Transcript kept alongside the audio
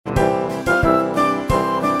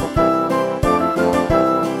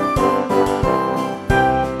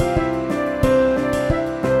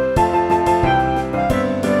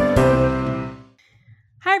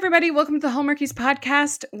Welcome to the Hallmarkies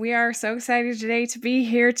podcast. We are so excited today to be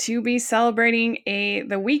here to be celebrating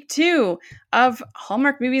the week 2 of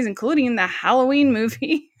Hallmark movies, including the Halloween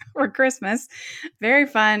movie for Christmas. Very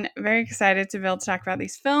fun. Very excited to be able to talk about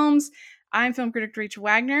these films. I'm film critic Rachel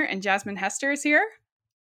Wagner, and Jasmine Hester is here.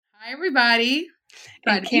 Hi, everybody.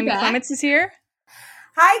 And Cami Clements is here.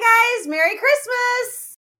 Hi, guys. Merry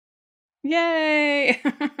Christmas. Yay.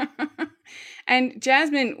 And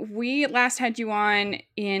Jasmine, we last had you on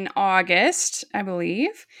in August, I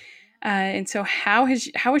believe. And so how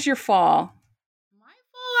was your fall? My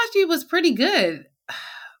fall actually was pretty good.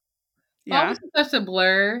 Yeah. Fall was such a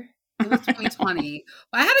blur. It was 2020.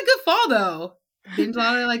 But I had a good fall, though. Binged a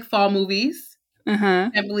lot of fall movies.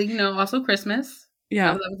 Uh-huh. I believe, also Christmas.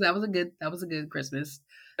 Yeah. That was a good Christmas.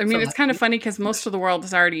 I mean, it's kind of funny because most of the world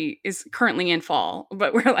is currently in fall,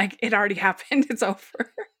 but we're like, it already happened. It's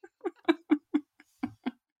over.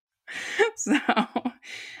 So,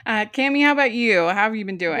 Cami, how about you? How have you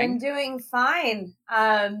been doing? Been doing fine.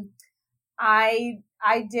 I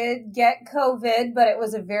did get COVID, but it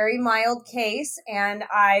was a very mild case, and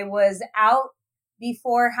I was out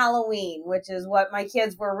before Halloween, which is what my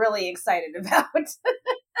kids were really excited about.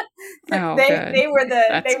 They were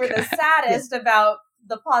the saddest about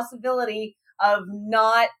the possibility of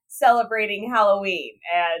not celebrating Halloween,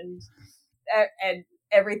 and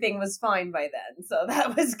everything was fine by then. So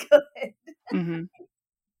that was good. Mm-hmm.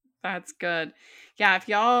 That's good. Yeah. If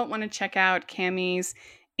y'all want to check out Cami's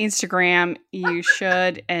Instagram, you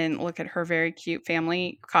should, and look at her very cute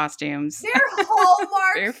family costumes. They're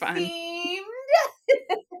Hallmark Very fun. themed.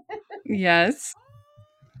 Yes.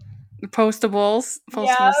 Postables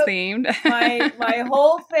themed. my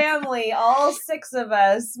whole family, all 6 of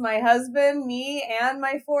us, my husband, me, and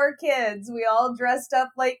my 4 kids, we all dressed up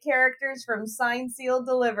like characters from Signed, Sealed,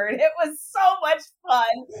 Delivered. It was so much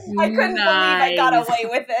fun. I couldn't believe I got away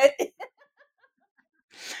with it.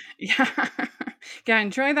 Yeah,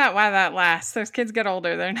 enjoy that while that lasts. Those kids get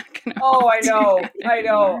older, they're not gonna. Oh, I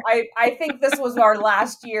know. I think this was our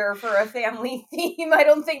last year for a family theme. I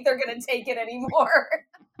don't think they're gonna take it anymore.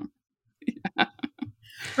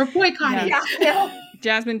 Or boycotting. Yeah.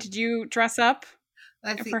 Jasmine, did you dress up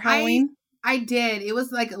for Halloween? I did. It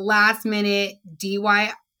was last minute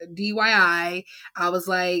DIY. I was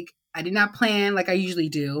I did not plan like I usually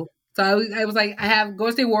do. So I was I have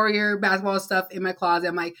Golden State Warrior basketball stuff in my closet.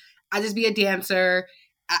 I'm I just be a dancer.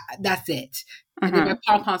 That's it. And then my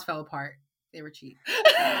pom-poms fell apart. They were cheap.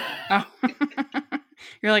 Oh.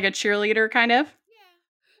 You're like a cheerleader kind of?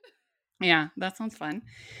 Yeah, that sounds fun.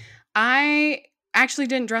 I actually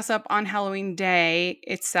didn't dress up on Halloween Day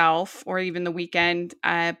itself or even the weekend,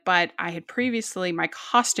 but I had previously, my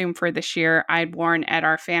costume for this year, I'd worn at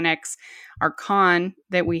our FanX, our con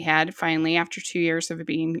that we had finally after 2 years of it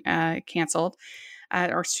being canceled,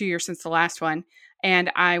 or 2 years since the last one.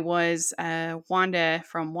 And I was Wanda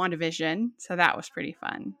from WandaVision, so that was pretty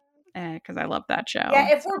fun because I love that show. Yeah,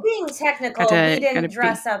 if we're being technical, we didn't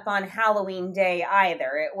dress up on Halloween Day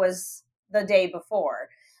either. It was the day before.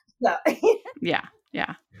 So. Yeah.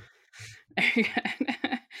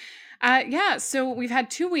 So we've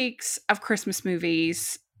had 2 weeks of Christmas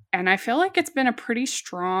movies, and I feel like it's been a pretty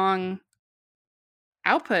strong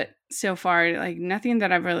output so far. Nothing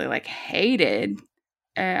that I've really hated,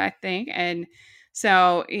 I think. And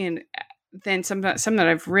so, then some that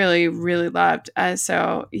I've really, really loved.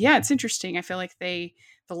 So yeah, it's interesting. I feel like the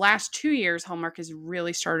last 2 years, Hallmark has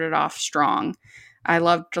really started off strong. I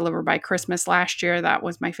loved Delivered by Christmas last year. That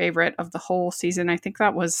was my favorite of the whole season. I think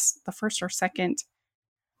that was the first or second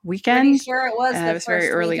weekend. Pretty sure it was. It was very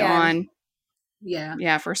early on.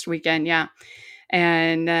 Yeah, first weekend. Yeah,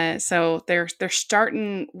 and so they're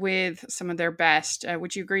starting with some of their best.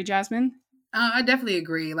 Would you agree, Jasmine? I definitely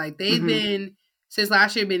agree. They've been since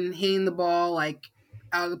last year been hitting the ball out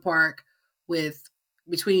of the park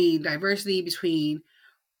between diversity, between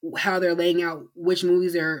how they're laying out, which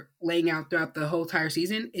movies they're laying out throughout the whole entire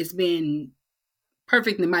season. It's been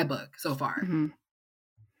perfect in my book so far. Mm-hmm.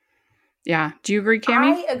 Yeah. Do you agree,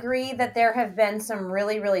 Cami? I agree that there have been some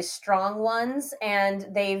really, really strong ones, and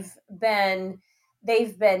they've been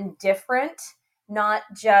different, not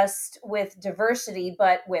just with diversity,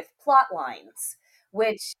 but with plot lines,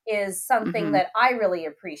 which is something that I really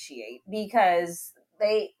appreciate because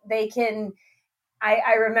they can.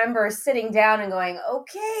 I remember sitting down and going,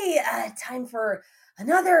 okay, time for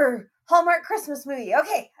another Hallmark Christmas movie.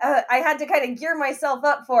 Okay. I had to kind of gear myself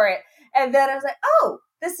up for it. And then I was like, oh,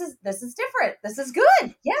 this is different. This is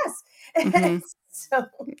good. Yes. So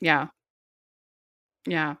Yeah.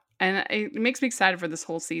 And it makes me excited for this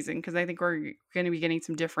whole season because I think we're going to be getting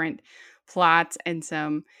some different plot and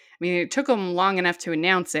some. I mean, it took them long enough to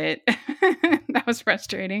announce it. That was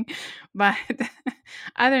frustrating, but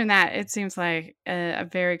other than that, it seems like a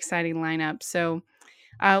very exciting lineup. So.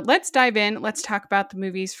 Let's dive in. Let's talk about the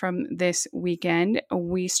movies from this weekend.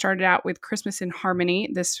 We started out with Christmas in Harmony.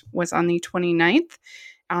 This was on the 29th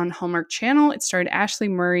on Hallmark Channel. It starred Ashley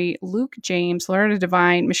Murray, Luke James, Loretta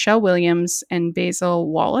Devine, Michelle Williams, and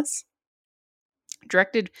Basil Wallace.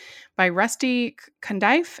 Directed by Rusty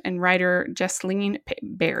Condife and writer Jesseline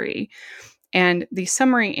Barry. And the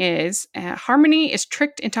summary is Harmony is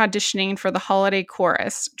tricked into auditioning for the holiday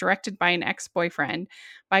chorus, directed by an ex-boyfriend.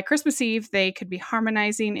 By Christmas Eve, they could be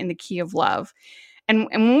harmonizing in the key of love. And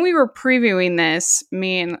when we were previewing this,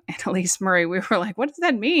 me and Elise Murray, we were like, what does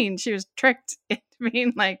that mean? She was tricked into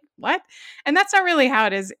being like, what? And that's not really how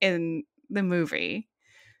it is in the movie.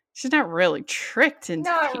 She's not really tricked into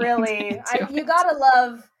Not really. into You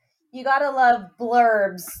gotta love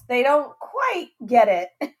blurbs. They don't quite get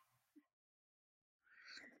it.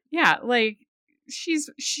 Yeah, like she's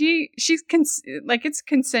like it's a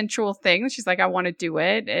consensual thing. She's like, I want to do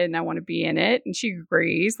it and I want to be in it, and she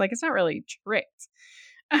agrees. Like it's not really tricked,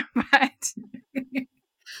 but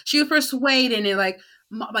she was persuading it, like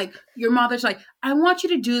your mother's like, I want you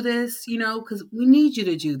to do this, because we need you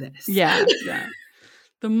to do this. Yeah.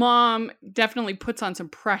 The mom definitely puts on some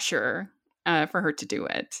pressure for her to do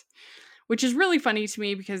it, which is really funny to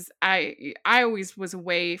me because I always was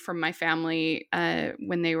away from my family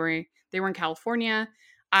when they were in California.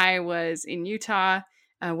 I was in Utah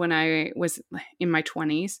when I was in my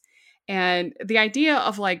 20s. And the idea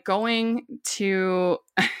of like going to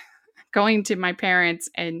my parents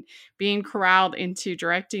and being corralled into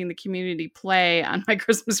directing the community play on my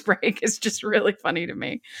Christmas break is just really funny to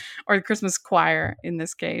me, or the Christmas choir in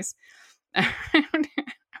this case. I would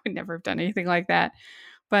never have done anything like that.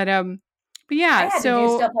 But yeah, I had to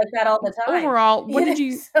do stuff like that all the time. Overall, what did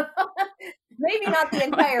you? Maybe not the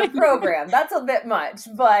entire program. That's a bit much,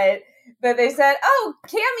 but they said, "Oh,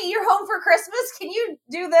 Cammie, you're home for Christmas. Can you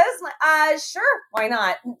do this?" I'm like, sure, why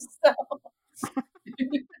not? So.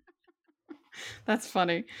 That's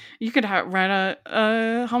funny. You could write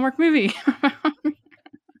a Hallmark movie.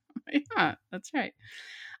 Yeah, that's right.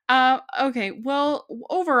 Okay, well,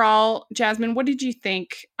 overall, Jasmine, what did you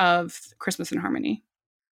think of Christmas in Harmony?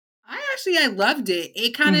 I loved it.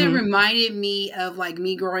 It kind of reminded me of like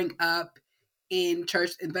me growing up in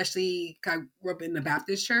church, especially I grew up in the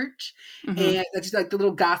Baptist church, and just like the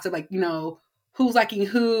little gossip, like who's liking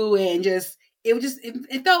who, and just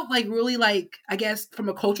it felt like really like, I guess from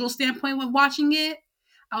a cultural standpoint when watching it,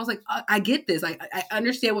 I was like, I get this. Like I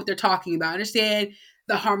understand what they're talking about. I understand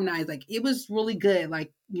the harmonize. Like it was really good.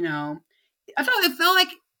 Like it felt like,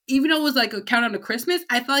 even though it was like a countdown to Christmas,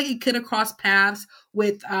 I felt like it could have crossed paths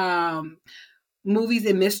with movies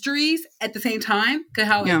and mysteries at the same time. Cause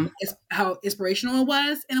how inspirational it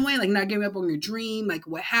was in a way, like not giving up on your dream, like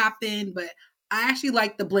what happened. But I actually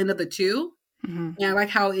like the blend of the two. And I like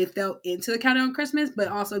how it felt into the countdown to Christmas, but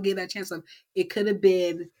also gave that chance of it could have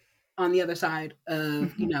been on the other side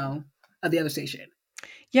of, of the other station.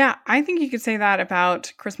 Yeah, I think you could say that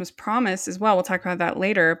about Christmas Promise as well. We'll talk about that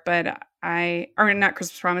later, but not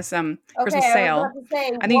Christmas Promise, Christmas Sale.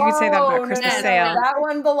 I think you could say that about Christmas Sale. That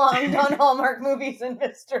one belonged on Hallmark Movies and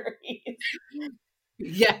Mysteries.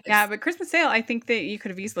 Yes. Yeah, but Christmas Sale, I think that you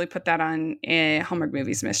could have easily put that on Hallmark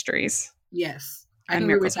Movies Mysteries. Yes. And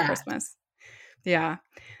Miracles of Christmas. Yeah.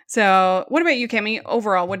 So what about you, Cammie?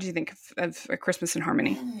 Overall, what did you think of Christmas in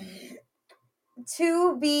Harmony?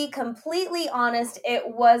 To be completely honest, it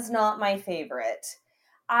was not my favorite.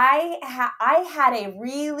 I had a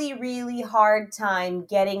really, really hard time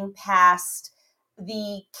getting past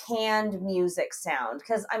the canned music sound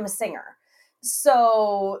because I'm a singer.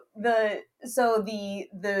 So the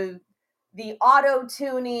auto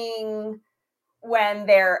tuning when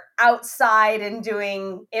they're outside and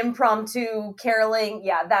doing impromptu caroling,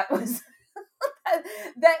 yeah, that was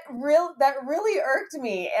that really irked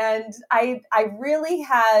me, and I really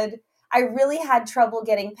had trouble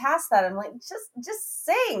getting past that. I'm like, just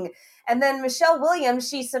sing. And then Michelle Williams,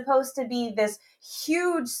 she's supposed to be this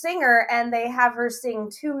huge singer, and they have her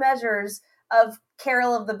sing 2 measures of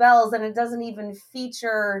Carol of the Bells, and it doesn't even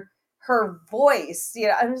feature her voice.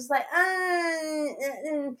 I'm just like,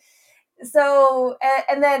 So,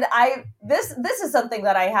 and then this is something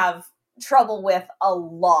that I have trouble with a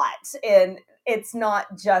lot, and it's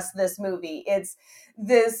not just this movie. It's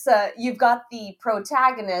this, you've got the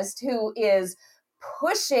protagonist who is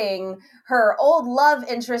pushing her old love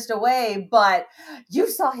interest away, but you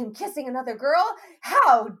saw him kissing another girl?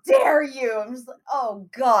 How dare you? I'm just like, oh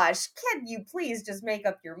gosh, can you please just make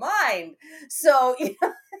up your mind? So,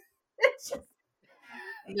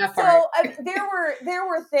 That part. So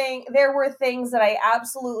there were things that I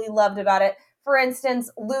absolutely loved about it. For instance,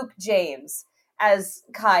 Luke James as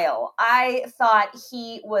Kyle. I thought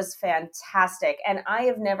he was fantastic, and I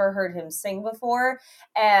have never heard him sing before.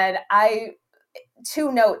 And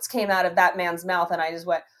two notes came out of that man's mouth, and I just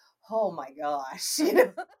went, "Oh my gosh!" You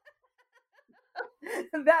know,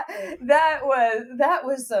 that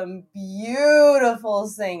was some beautiful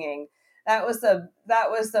singing. That was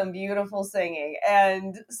some beautiful singing.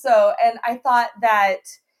 And I thought that,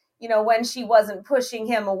 when she wasn't pushing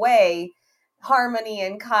him away, Harmony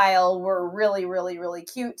and Kyle were really, really, really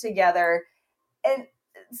cute together. And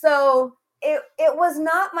so it was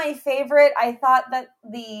not my favorite. I thought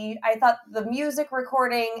the music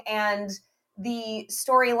recording and the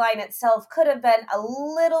storyline itself could have been a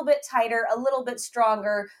little bit tighter, a little bit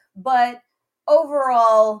stronger, but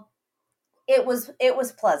overall it was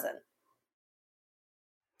pleasant.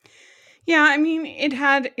 Yeah, I mean, it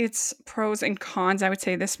had its pros and cons, I would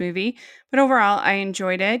say, this movie, but overall, I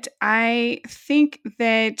enjoyed it. I think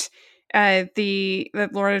that that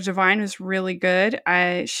Laura Devine was really good.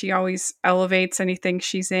 She always elevates anything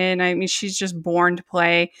she's in. I mean, she's just born to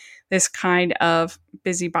play this kind of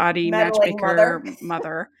busybody Meddling matchmaker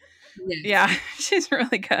mother. Yes. Yeah, she's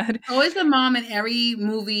really good. Always the mom in every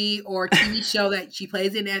movie or TV show that she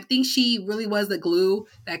plays in. And I think she really was the glue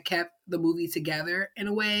that kept the movie together in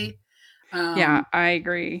a way. Yeah, I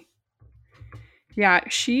agree. Yeah,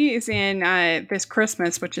 she is in This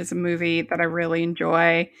Christmas, which is a movie that I really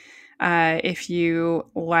enjoy. If you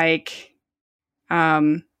like,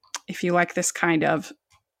 this kind of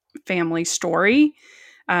family story,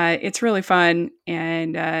 it's really fun,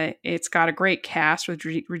 and it's got a great cast with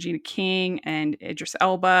Regina King and Idris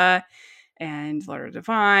Elba and Laura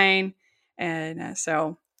Devine, and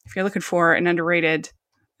so if you're looking for an underrated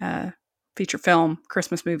feature film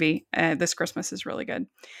Christmas movie, This Christmas is really good.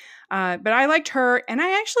 But I liked her, and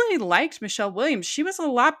I actually liked Michelle Williams. She was a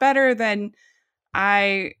lot better than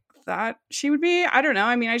I thought she would be. I don't know.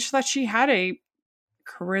 I mean, I just thought she had a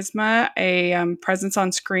charisma, a presence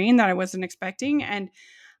on screen that I wasn't expecting, and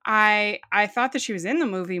I thought that she was in the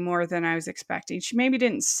movie more than I was expecting. She maybe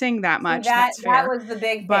didn't sing that much. That That's fair. was the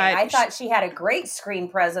big thing. But I thought she had a great screen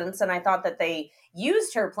presence, and I thought that they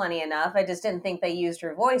used her plenty enough. I just didn't think they used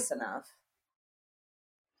her voice enough.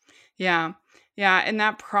 Yeah. Yeah, and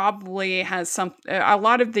that probably has a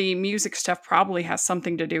lot of the music stuff probably has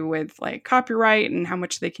something to do with like copyright and how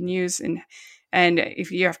much they can use, and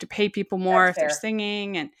if you have to pay people more That's if they're fair.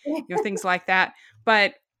 singing, and things like that.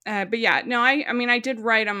 But yeah, no, I mean, I did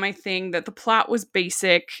write on my thing that the plot was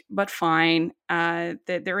basic but fine. That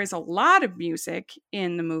there is a lot of music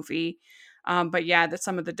in the movie, but yeah, that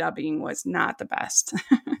some of the dubbing was not the best.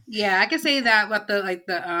 Yeah, I can say that about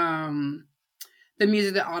the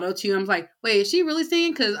music, the auto tune. I'm like, wait, is she really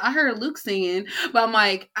singing? Because I heard Luke singing, but I'm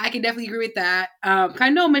like, I can definitely agree with that.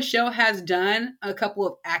 I know Michelle has done a couple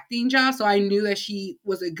of acting jobs, so I knew that she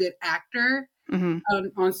was a good actor on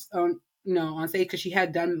stage because she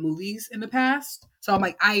had done movies in the past. So I'm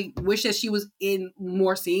like, I wish that she was in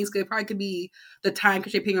more scenes because it probably could be the time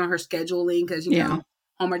contributing on her scheduling because you know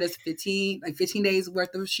Hallmark does 15 days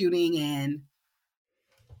worth of shooting and.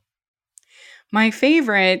 My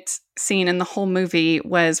favorite scene in the whole movie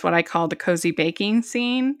was what I call the cozy baking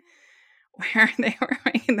scene, where they were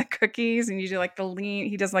making the cookies and you do like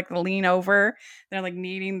he does like the lean over. They're like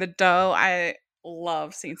kneading the dough. I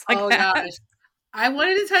love scenes like that. Gosh. I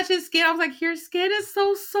wanted to touch his skin. I was like, your skin is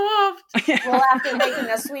so soft. Yeah. Well, after making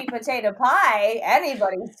a sweet potato pie,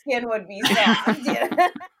 anybody's skin would be soft.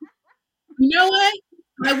 You know what?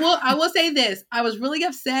 I will say this. I was really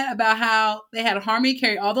upset about how they had Harmony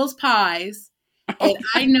carry all those pies. And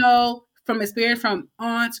I know from experience from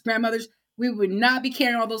aunts, grandmothers, we would not be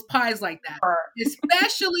carrying all those pies like that.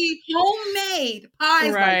 Especially homemade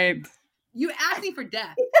pies. Right. Like that. You asking for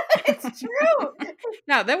death. It's true.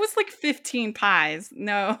 No, that was like 15 pies.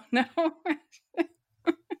 No. I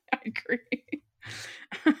agree.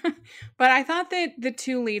 But I thought that the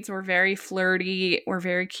two leads were very flirty, were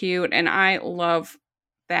very cute, and I love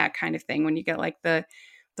that kind of thing when you get like the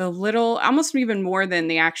little, almost even more than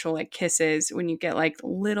the actual like kisses, when you get like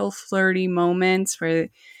little flirty moments where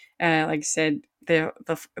like I said, the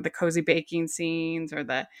cozy baking scenes, or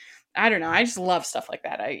I don't know, I just love stuff like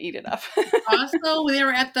that. I eat it up. Also, when they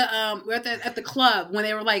were at the club, when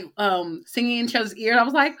they were like singing in each other's ears, I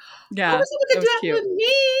was like, yeah, I wish someone could do that with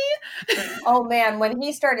me. Oh man, when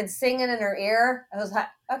he started singing in her ear, I was like,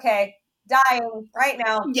 okay, dying right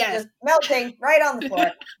now. Yes. Just melting right on the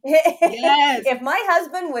floor. Yes. If my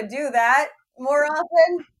husband would do that more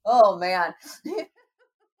often, oh man.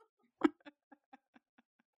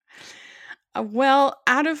 Well,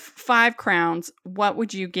 out of 5 crowns, what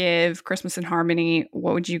would you give Christmas in Harmony?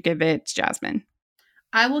 What would you give it, Jasmine?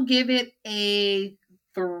 I will give it a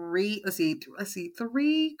 3. Let's see,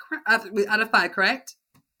 3 out of 5, correct?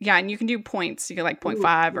 Yeah, and you can do points. You can like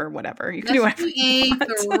 0.5 or whatever. You can do Let's whatever do you a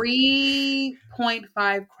want.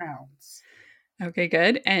 3.5 crowns. Okay,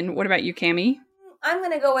 good. And what about you, Cammie? I'm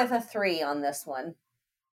going to go with a 3 on this one.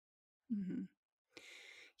 Mm-hmm.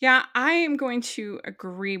 Yeah, I am going to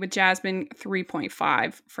agree with Jasmine.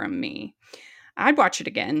 3.5 from me. I'd watch it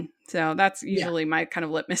again. So that's usually my kind of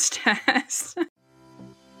litmus test.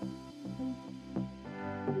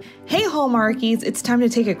 Hey Hallmarkies, it's time to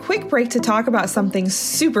take a quick break to talk about something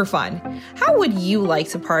super fun. How would you like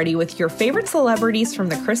to party with your favorite celebrities from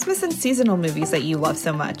the Christmas and seasonal movies that you love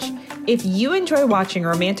so much? If you enjoy watching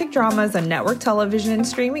romantic dramas on network television and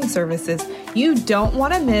streaming services, you don't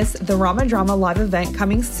want to miss the Rama Drama live event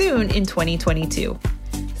coming soon in 2022.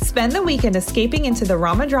 Spend the weekend escaping into the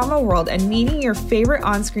Rama Drama world and meeting your favorite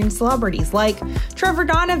on-screen celebrities like Trevor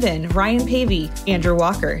Donovan, Ryan Pavey, Andrew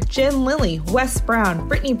Walker, Jen Lilly, Wes Brown,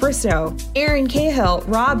 Brittany Bristow, Aaron Cahill,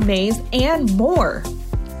 Rob Mays, and more.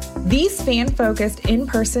 These fan-focused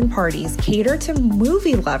in-person parties cater to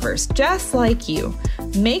movie lovers just like you.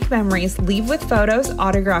 Make memories, leave with photos,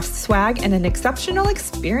 autographs, swag, and an exceptional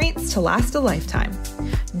experience to last a lifetime.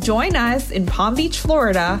 Join us in Palm Beach,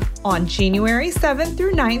 Florida on January 7th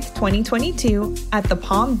through 9th, 2022 at the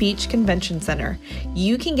Palm Beach Convention Center.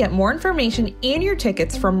 You can get more information and your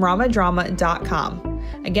tickets from ramadrama.com.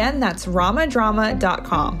 Again, that's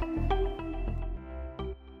ramadrama.com.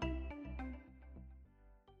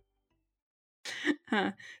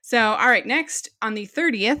 So, all right, next on the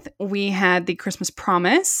 30th, we had The Christmas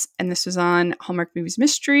Promise, and this was on Hallmark Movies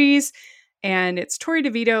Mysteries, and it's Torrey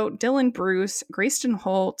DeVito, Dylan Bruce, Grayston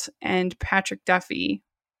Holt, and Patrick Duffy.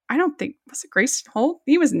 I don't think, was it Grayston Holt?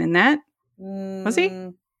 He wasn't in that. Was he?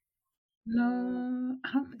 No,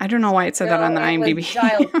 I don't know why it said that on the IMDb. Was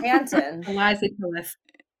Giles Canton. Eliza Killis.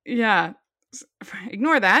 Yeah.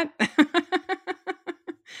 Ignore that.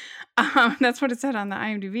 That's what it said on the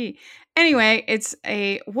IMDb. Anyway, it's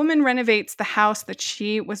a woman renovates the house that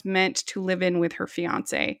she was meant to live in with her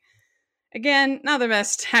fiance. Again, not the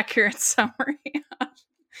best accurate summary.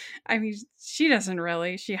 I mean, she doesn't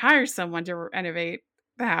really. She hires someone to renovate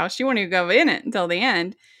the house. She won't even go in it until the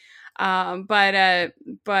end.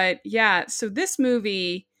 But yeah. So this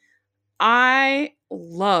movie, I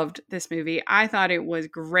loved this movie. I thought it was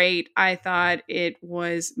great. I thought it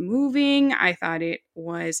was moving. I thought it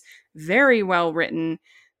was very well written.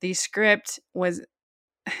 The script was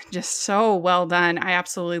just so well done. I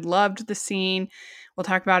absolutely loved the scene. We'll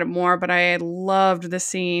talk about it more, but I loved the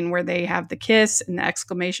scene where they have the kiss and the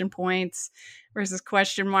exclamation points versus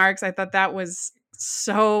question marks. I thought that was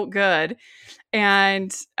so good.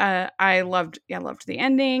 And I loved the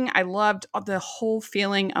ending. I loved the whole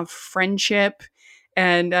feeling of friendship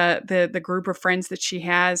and the group of friends that she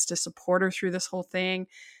has to support her through this whole thing.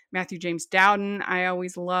 Matthew James Dowden, I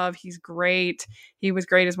always love. He's great. He was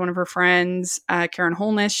great as one of her friends. Karen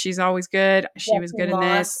Holness, she's always good. She was good in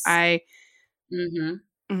this. I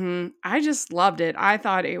just loved it. I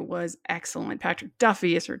thought it was excellent. Patrick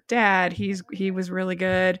Duffy is her dad. He was really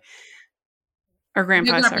good. Or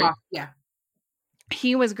grandpa, sorry. Yeah.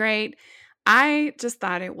 He was great. I just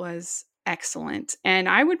thought it was excellent. And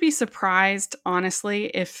I would be surprised, honestly,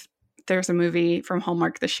 if there's a movie from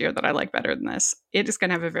Hallmark this year that I like better than this. It is going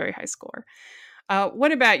to have a very high score.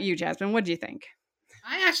 What about you, Jasmine? What do you think?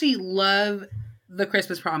 I actually love The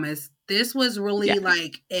Christmas Promise. This was really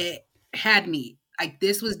like, it had me. Like,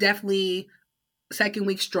 this was definitely second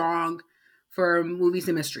week strong for movies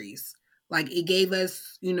and mysteries. Like, it gave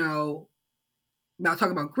us, about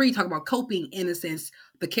talking about grief, talking about coping, innocence.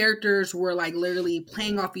 The characters were like literally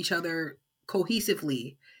playing off each other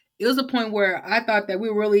cohesively. It was a point where I thought that we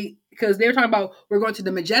were really, because they were talking about we're going to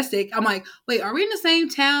the Majestic. I'm like, wait, are we in the same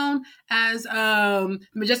town as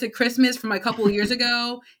Majestic Christmas from like a couple of years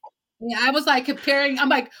ago? Yeah, I was like comparing, I'm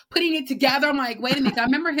like putting it together. I'm like, wait a minute, I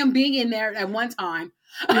remember him being in there at one time.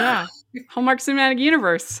 Yeah, Hallmark Cinematic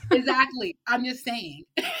Universe. Exactly. I'm just saying.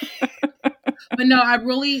 But no, I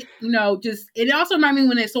really, just, it also reminded me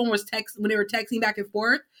when when they were texting back and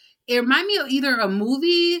forth, it reminded me of either a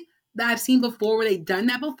movie that I've seen before where they've done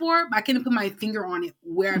that before, but I couldn't put my finger on it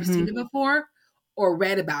where I've seen it before or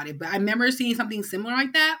read about it. But I remember seeing something similar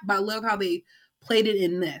like that, but I love how they played it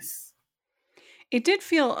in this. It did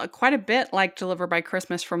feel quite a bit like Delivered by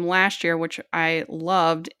Christmas from last year, which I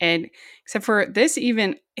loved. And except for this,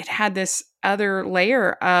 even it had this other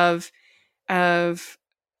layer of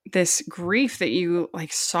this grief that you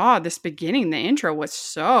like saw this beginning. The intro was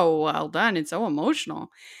so well done and so emotional.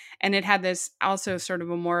 And it had this also sort of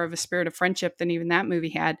a more of a spirit of friendship than even that movie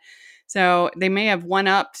had. So they may have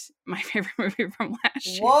one-upped my favorite movie from last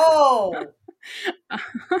year. Whoa.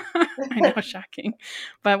 I know, shocking.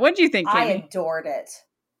 But what do you think, I Amy? adored it.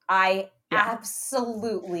 I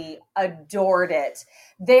absolutely adored it.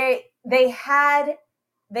 They had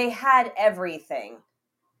everything.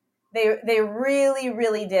 They really,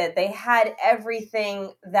 really did. They had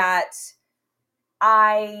everything that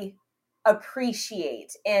I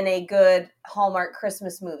appreciate in a good Hallmark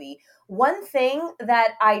Christmas movie. One thing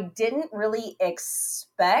that I didn't really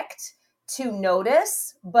expect to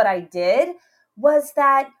notice, but I did, was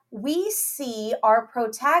that we see our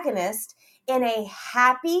protagonist in a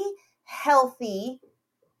happy, healthy,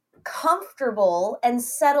 comfortable, and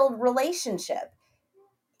settled relationship.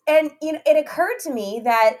 And it occurred to me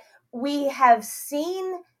that we have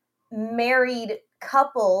seen married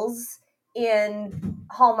couples in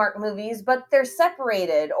Hallmark movies, but they're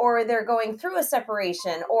separated, or they're going through a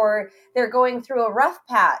separation, or they're going through a rough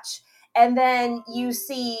patch. And then you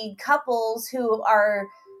see couples who are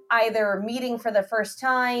either meeting for the first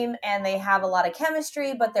time and they have a lot of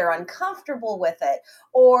chemistry, but they're uncomfortable with it,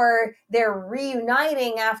 or they're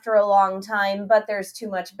reuniting after a long time, but there's too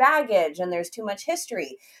much baggage and there's too much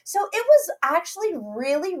history. So it was actually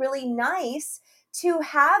really, really nice to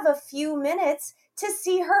have a few minutes to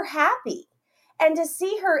see her happy and to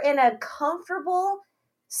see her in a comfortable,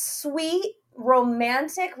 sweet,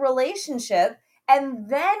 romantic relationship. And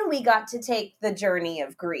then we got to take the journey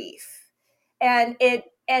of grief. And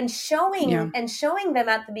showing them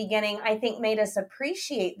at the beginning, I think, made us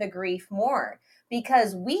appreciate the grief more,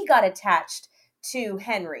 because we got attached to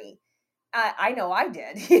Henry. I know I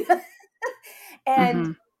did.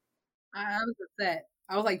 And I was upset.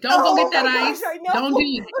 I was like, don't go get that ice. I know. Don't do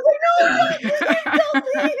it. I was like, no,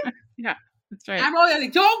 please don't leave. Yeah, that's right. I'm always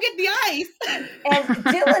like, don't get the ice. And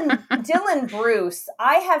Dylan Bruce,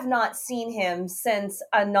 I have not seen him since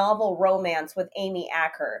A Novel Romance with Amy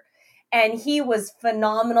Acker. And he was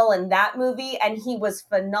phenomenal in that movie, and he was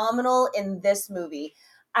phenomenal in this movie.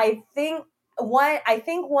 I think what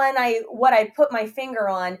I put my finger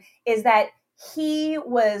on is that he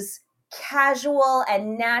was casual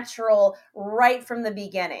and natural right from the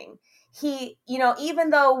beginning. He, even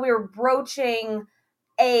though we're broaching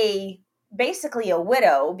basically a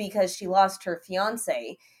widow because she lost her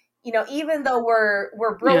fiance, even though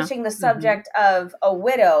we're broaching the subject of a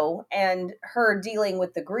widow and her dealing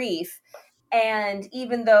with the grief, and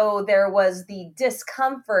even though there was the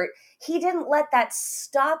discomfort, he didn't let that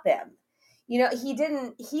stop him. He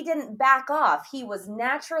didn't back off. He was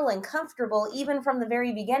natural and comfortable even from the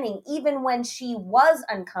very beginning, even when she was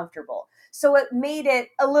uncomfortable. So it made it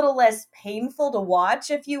a little less painful to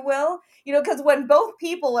watch, if you will, because when both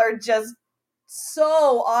people are just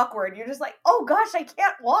so awkward, you're just like, oh gosh, I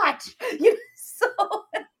can't watch.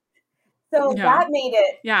 So that made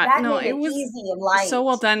it. It was easy and light. So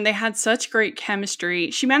well done. They had such great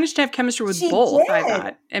chemistry. She managed to have chemistry with both. I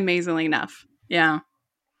thought, amazingly enough. Yeah.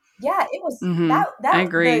 Yeah, it was. That I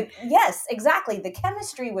agree. Yes, exactly. The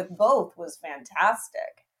chemistry with both was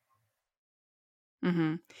fantastic.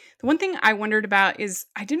 The one thing I wondered about is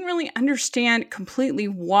I didn't really understand completely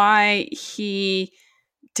why he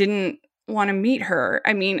didn't want to meet her.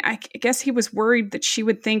 I mean, I guess he was worried that she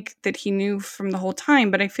would think that he knew from the whole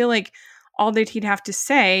time, but I feel like all that he'd have to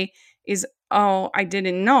say is, oh, I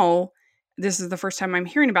didn't know. This is the first time I'm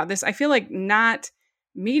hearing about this. I feel like not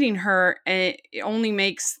meeting her, it only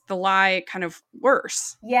makes the lie kind of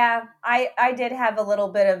worse. Yeah, I did have a little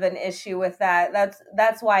bit of an issue with that.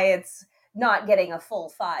 That's why it's not getting a full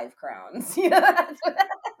 5 crowns.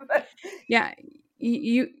 Yeah,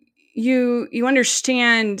 you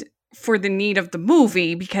understand for the need of the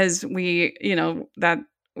movie, because we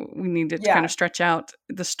need to kind of stretch out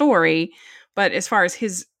the story. But as far as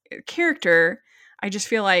his character, I just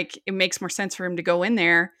feel like it makes more sense for him to go in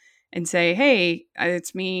there and say, hey,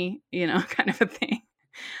 it's me, kind of a thing.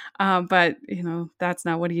 But, that's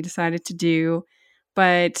not what he decided to do.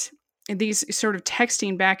 But these sort of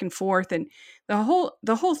texting back and forth, and the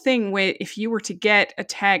whole thing with, if you were to get a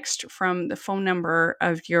text from the phone number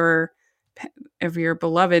of your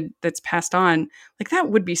beloved that's passed on, like, that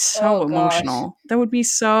would be so emotional. Gosh. That would be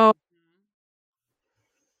so.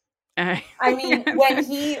 I mean,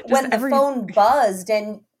 when the phone buzzed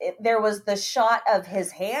and there was the shot of his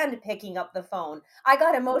hand picking up the phone, I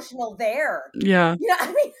got emotional there. Yeah.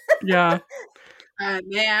 Yeah.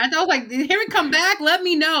 Man, I was like, did Henry come back? Let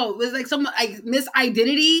me know. It was like some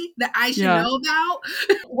misidentity that I should know about.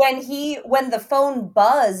 When the phone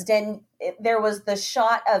buzzed and there was the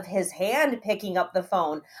shot of his hand picking up the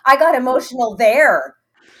phone, I got emotional there.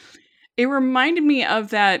 It reminded me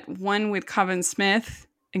of that one with Kevin Smith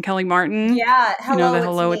and Kelly Martin. Yeah, You know, the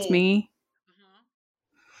Hello, It's Me.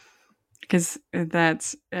 Because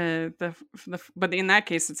that's the but in that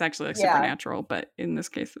case it's actually like supernatural, but in this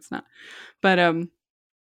case it's not. But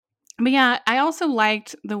yeah, I also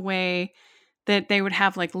liked the way that they would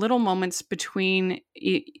have like little moments between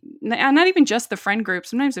not even just the friend group.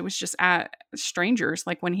 Sometimes it was just strangers,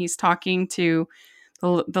 like when he's talking to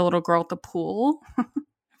the little girl at the pool.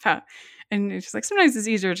 And it's just like sometimes it's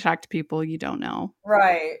easier to talk to people you don't know,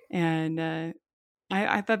 right? And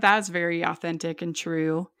I thought that was very authentic and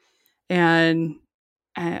true. And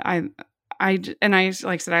like I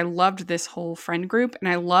said, I loved this whole friend group, and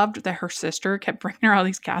I loved that her sister kept bringing her all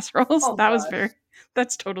these casseroles. Oh,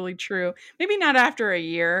 That's totally true. Maybe not after a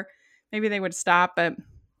year, maybe they would stop, but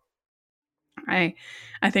I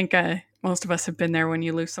think most of us have been there when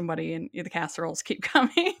you lose somebody and the casseroles keep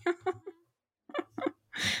coming.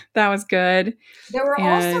 That was good. There were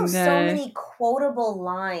also so many quotable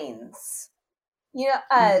lines. You know,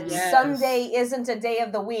 Yes. Sunday isn't a day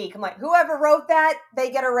of the week. I'm like, whoever wrote that,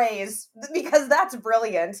 they get a raise because that's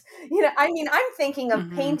brilliant. You know, I mean, I'm thinking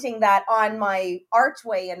of painting that on my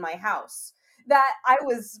archway in my house. That I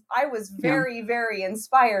was very, very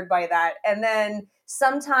inspired by that. And then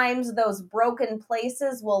sometimes those broken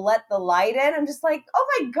places will let the light in. I'm just like, oh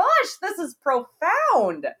my gosh, this is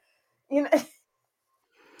profound. You know.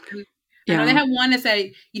 Yeah. I know they have one that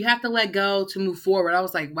said you have to let go to move forward. I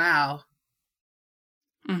was like, wow.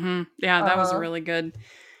 Yeah, that was a really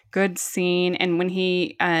good scene. And when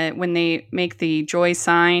when they make the joy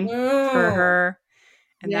sign for her,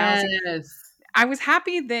 and I was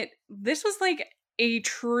happy that this was like a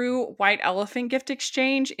true white elephant gift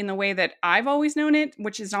exchange in the way that I've always known it,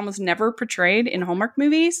 which is almost never portrayed in Hallmark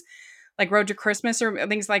movies, like Road to Christmas or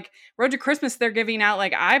things like Road to Christmas. They're giving out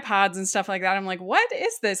like iPods and stuff like that. I'm like, what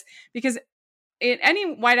is this? Because in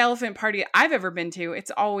any white elephant party I've ever been to,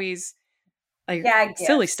 it's always like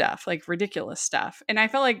silly stuff, like ridiculous stuff. And I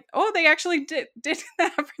felt like, oh, they actually did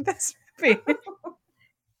that for this movie.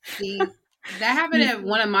 See, that happened at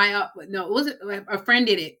one of my, no, it wasn't, a friend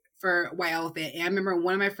did it for White Elephant. And I remember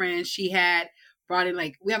one of my friends, she had brought in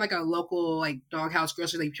like, we have like a local like doghouse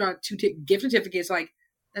grocery, like brought two gift certificates. Like,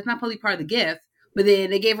 that's not probably part of the gift. But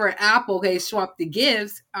then they gave her an apple, okay, swap the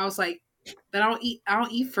gifts. I was like, but I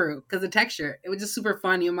don't eat fruit because the texture. It was just super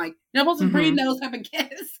funny. I'm like, you're not supposed to bring those type of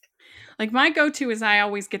gifts. Like my go-to is I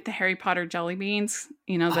always get the Harry Potter jelly beans,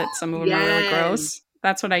 you know, that some of them are really gross.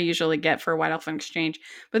 That's what I usually get for a White Elephant Exchange.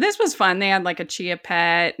 But this was fun. They had like a chia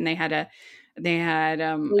pet, and they had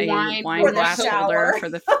a wine glass holder for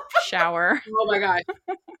the shower. Oh my gosh.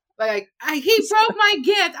 Like, he broke my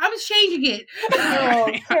gift. I was changing it.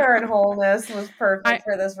 Oh, Karen Holness was perfect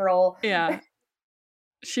for this role. Yeah.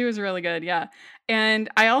 She was really good, yeah. And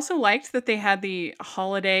I also liked that they had the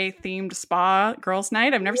holiday themed spa girls'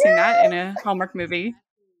 night. I've never seen that in a Hallmark movie.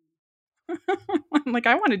 I'm like,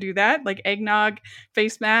 I want to do that. Like eggnog,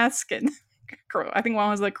 face mask, and I think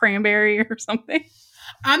one was like cranberry or something.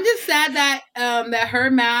 I'm just sad that that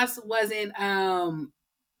her mask wasn't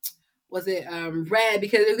red,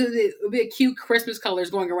 because it would be a cute Christmas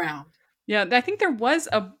colors going around. Yeah, I think there was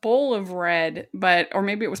a bowl of red, or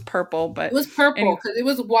maybe it was purple. But it was purple because it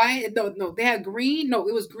was white. No, they had green. No,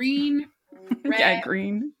 it was green, red. Yeah,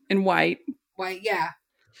 green and white. White, yeah.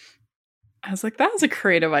 I was like, that was a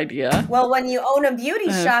creative idea. Well, when you own a beauty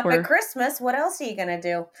shop at Christmas, what else are you gonna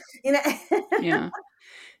do? You know? Yeah.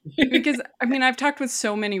 Because I mean, I've talked with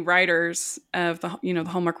so many writers of the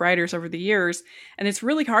Hallmark writers over the years, and it's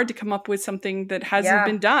really hard to come up with something that hasn't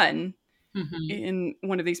been done in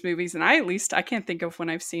one of these movies. And I can't think of when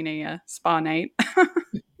I've seen a spa night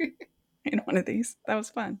in one of these. That was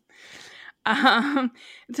fun.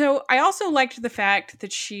 So I also liked the fact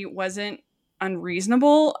that she wasn't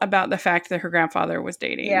unreasonable about the fact that her grandfather was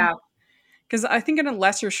dating. Yeah. Because I think in a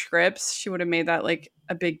lesser scripts, she would have made that like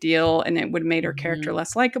a big deal, and it would have made her character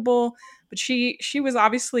less likable. But she was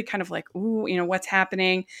obviously kind of like, ooh, you know, what's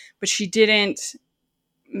happening? But she didn't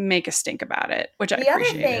make a stink about it, which I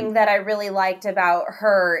appreciated. The other thing that I really liked about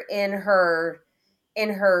her in her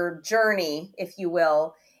journey, if you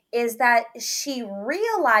will, is that she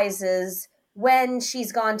realizes when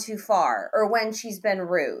she's gone too far or when she's been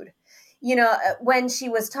rude. You know, when she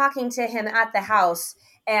was talking to him at the house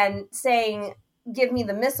and saying, give me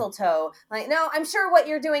the mistletoe. Like, no, I'm sure what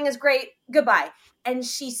you're doing is great. Goodbye. And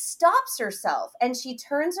she stops herself and she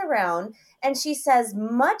turns around and she says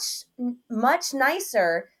much, much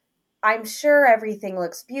nicer, I'm sure everything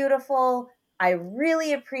looks beautiful. I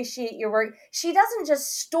really appreciate your work. She doesn't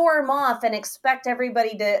just storm off and expect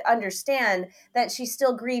everybody to understand that she's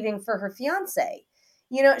still grieving for her fiance.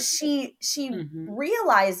 You know, she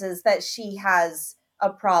realizes that she has a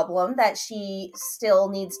problem that she still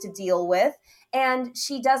needs to deal with, and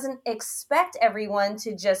she doesn't expect everyone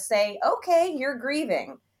to just say, okay, you're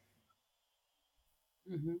grieving.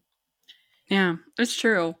 Yeah, it's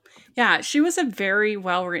true. Yeah, she was a very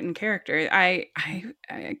well written character.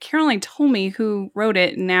 Caroline told me who wrote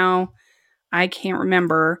it, and now I can't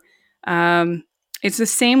remember. It's the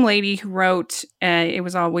same lady who wrote "It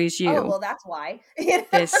Was Always You." Oh, well, that's why.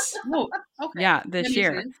 This, Okay. this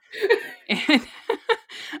year, and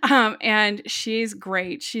and she's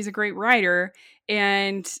great. She's a great writer,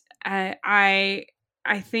 and I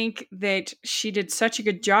think that she did such a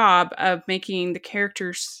good job of making the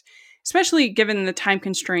characters, especially given the time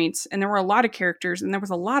constraints. And there were a lot of characters, and there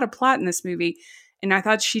was a lot of plot in this movie. And I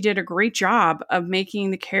thought she did a great job of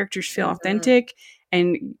making the characters feel authentic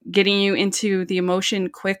and getting you into the emotion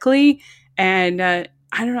quickly. And I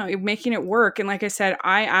don't know, making it work. And like I said,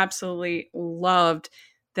 I absolutely loved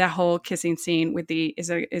that whole kissing scene with the is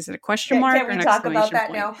it a question mark Can or we an talk about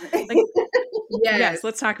exclamation that point? now? Like, yes,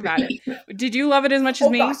 let's talk about it. Did you love it as much as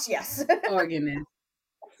Oh me? gosh, yes. Oh goodness.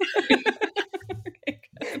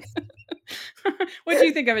 What do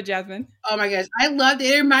you think of it, Jasmine? Oh my gosh, I loved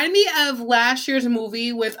it. It reminded me of last year's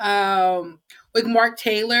movie with Mark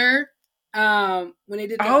Taylor. When they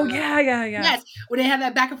did the, yes, when they had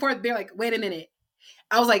that back and forth, they're like, wait a minute.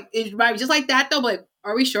 I was like, it reminded me just like that though, but like,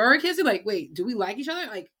 are we sure we're kissing? Like, wait, do we like each other?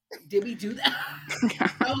 Like, did we do that?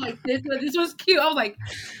 I was like, this was cute. I was like,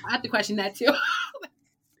 I have to question that too.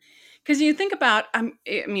 Because you think about, I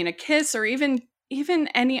mean, a kiss or even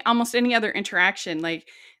almost any other interaction, like,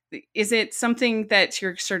 is it something that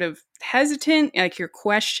you're sort of hesitant, like you're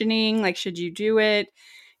questioning, like, should you do it?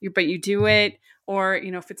 But you do it. Or,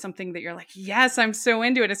 you know, if it's something that you're like, yes, I'm so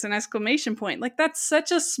into it, it's an exclamation point. Like, that's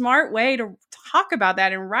such a smart way to talk about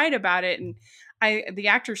that and write about it. And the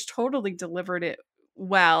actors totally delivered it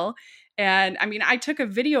well. And I mean, I took a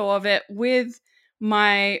video of it with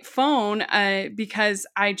my phone because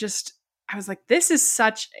I was like, this is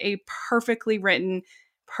such a perfectly written,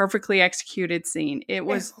 perfectly executed scene. It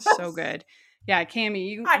was so good. Yeah,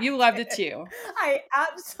 Cammie, you loved it too. I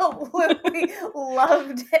absolutely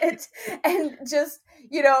loved it. And just,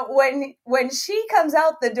 you know, when she comes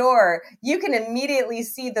out the door, you can immediately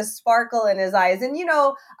see the sparkle in his eyes. And, you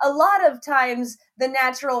know, a lot of times the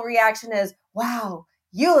natural reaction is, wow,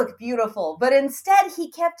 you look beautiful. But instead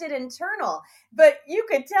he kept it internal. But you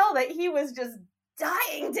could tell that he was just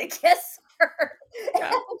dying to kiss her.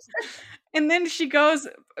 Yeah. And then she goes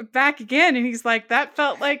back again, and he's like, that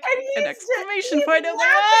felt like an exclamation point. He's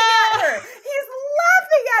laughing at her. He's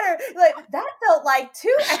laughing at her. Like, that felt like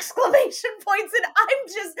 2 exclamation points, and I'm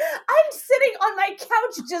sitting on my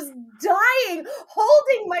couch just dying,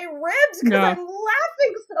 holding my ribs because I'm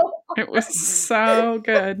laughing so hard. It was so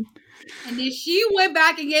good. And then she went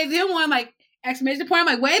back and gave him one, like, exclamation point. I'm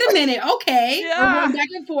like, wait a minute, okay. Yeah. We're going back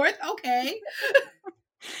and forth, okay.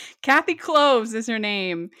 Kathy Cloves is her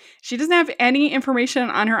name. She doesn't have any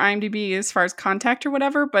information on her IMDb as far as contact or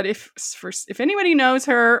whatever, but if anybody knows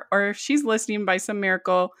her or if she's listening by some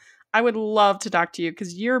miracle, I would love to talk to you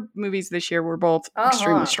because your movies this year were both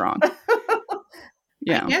extremely strong.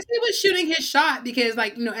 Yeah. I guess he was shooting his shot because,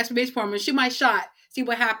 like, you know, exclamation point, I'm gonna shoot my shot, see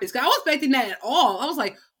what happens. Cause I wasn't expecting that at all. I was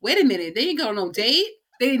like, wait a minute, they didn't go on no date?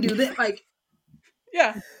 They didn't do this? Like,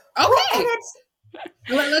 yeah. Okay.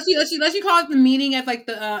 Let's you call it the meeting at like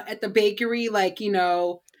the at the bakery, like, you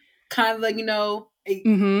know, kind of like, you know, a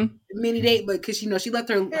mini date, but because, you know, she left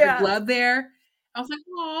her glove there. I was like,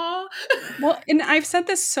 aw. Well, and I've said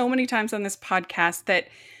this so many times on this podcast that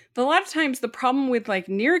a lot of times the problem with like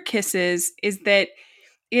near kisses is that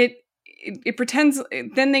it pretends,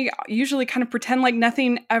 then they usually kind of pretend like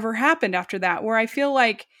nothing ever happened after that, where I feel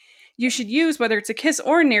like you should use, whether it's a kiss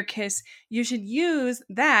or a near kiss, you should use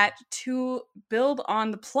that to build on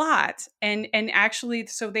the plot and actually,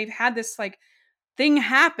 so they've had this like thing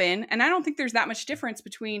happen. And I don't think there's that much difference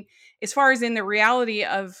between, as far as in the reality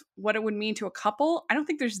of what it would mean to a couple, I don't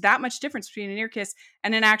think there's that much difference between a near kiss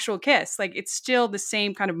and an actual kiss. Like, it's still the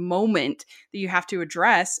same kind of moment that you have to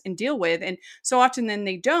address and deal with. And so often then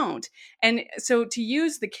they don't. And so to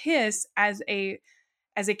use the kiss as a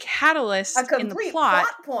catalyst in the plot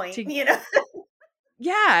point, to, you know.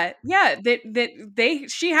 that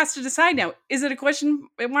she has to decide now, is it a question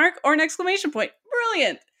mark or an exclamation point?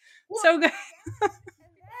 Brilliant. Well, so good. And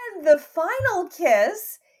then the final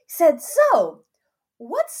kiss said, so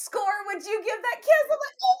what score would you give that kiss? I'm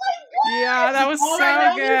like, oh my god. Yeah, that was so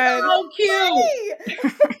good. So cute.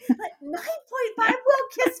 Like, 9.5 will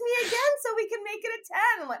kiss me again so we can make it a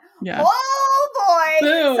 10. I'm like, yeah. Oh boy.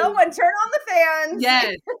 Boom. Someone turn on the fans.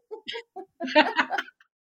 Yes.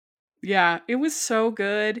 Yeah, it was so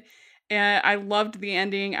good. And I loved the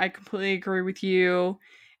ending. I completely agree with you.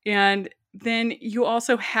 And then you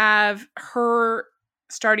also have her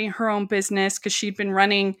starting her own business because she'd been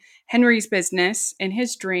running Henry's business in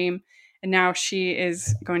his dream. And now she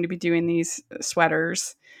is going to be doing these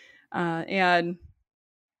sweaters. And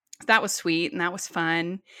that was sweet and that was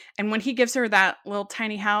fun. And when he gives her that little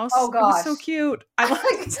tiny house, Oh it was so gosh. cute. I loved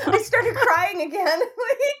it so I started crying again when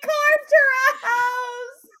he carved her a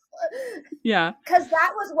house. Yeah. Because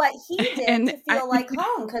that was what he did And to feel like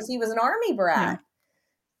home, because he was an army brat. Yeah.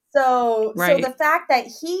 So Right. the fact that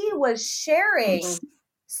he was sharing It's-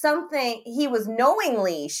 something, he was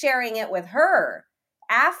knowingly sharing it with her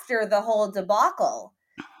after the whole debacle.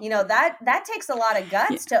 You know, that takes a lot of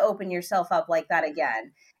guts to open yourself up like that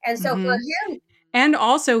again. And so for him, and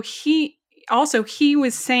also he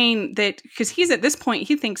was saying that because he's at this point,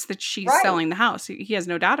 he thinks that she's Right. selling the house. He has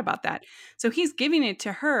no doubt about that. So he's giving it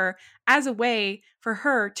to her as a way for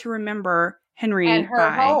her to remember Henry And her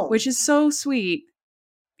by, home. which is so sweet.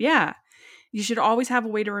 Yeah. You should always have a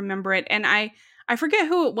way to remember it. And I forget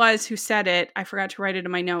who it was who said it. I forgot to write it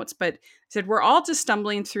in my notes, but said, we're all just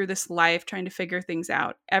stumbling through this life trying to figure things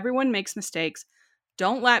out. Everyone makes mistakes.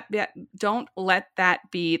 Don't let that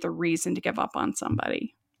be the reason to give up on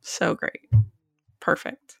somebody. So great.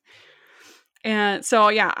 Perfect. And so,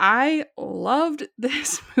 yeah, I loved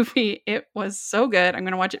this movie. It was so good. I'm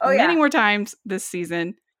going to watch it many more times this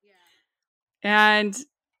season. And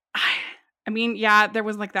I mean, yeah, there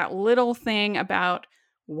was like that little thing about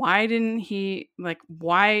why didn't he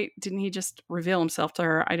just reveal himself to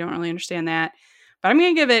her? I don't really understand that. But I'm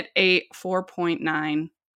going to give it a 4.9.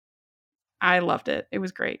 I loved it. It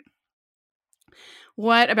was great.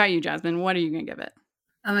 What about you, Jasmine? What are you going to give it?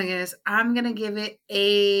 Oh my goodness. I'm going to give it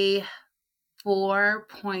a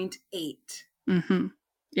 4.8. Mm-hmm.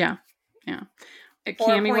 Yeah. Yeah.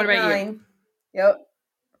 Cammie, what about you? Yep.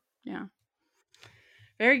 Yeah.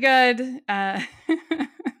 Very good. That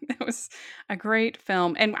was a great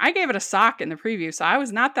film. And I gave it a sock in the preview, so I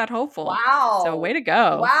was not that hopeful. Wow. So way to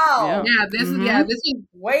go. Wow. Yeah, this is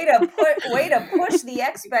way to push the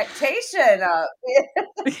expectation up.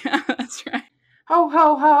 Yeah, that's right. Ho,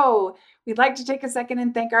 ho, ho. We'd like to take a second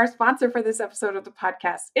and thank our sponsor for this episode of the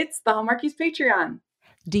podcast. It's the Hallmarkies Patreon.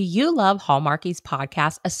 Do you love Hallmarkies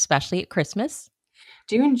podcast, especially at Christmas?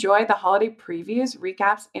 Do you enjoy the holiday previews,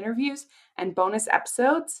 recaps, interviews, and bonus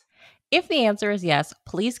episodes? If the answer is yes,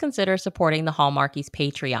 please consider supporting the Hallmarkies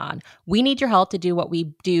Patreon. We need your help to do what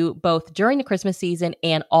we do both during the Christmas season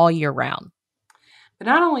and all year round. But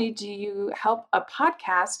not only do you help a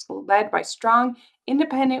podcast led by strong,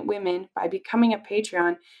 independent women by becoming a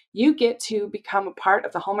Patreon, you get to become a part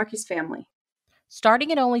of the Hallmarkies family.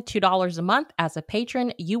 Starting at only $2 a month as a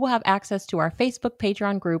patron, you will have access to our Facebook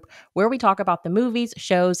Patreon group where we talk about the movies,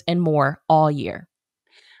 shows, and more all year.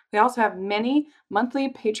 We also have many monthly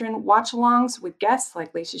patron watch-alongs with guests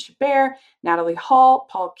like Lacey Chabert, Natalie Hall,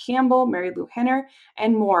 Paul Campbell, Mary Lou Henner,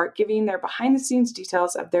 and more, giving their behind-the-scenes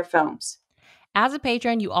details of their films. As a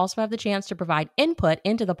patron, you also have the chance to provide input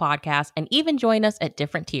into the podcast and even join us at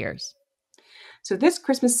different tiers. So this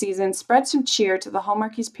Christmas season, spread some cheer to the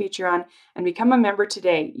Hallmarkies Patreon and become a member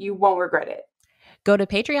today. You won't regret it. Go to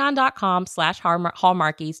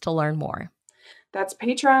patreon.com/Hallmarkies to learn more. That's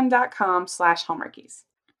patreon.com/Hallmarkies.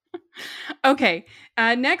 Okay,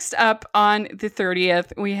 next up on the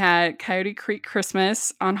 30th, we had Coyote Creek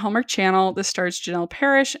Christmas on Hallmark Channel. This stars Janelle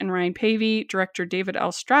Parrish and Ryan Pavey, director David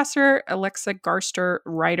L. Strasser, Alexa Garster,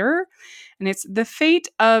 writer. And it's the fate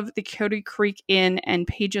of the Coyote Creek Inn and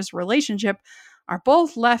Paige's relationship are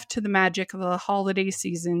both left to the magic of the holiday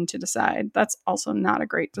season to decide. That's also not a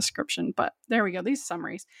great description, but there we go. These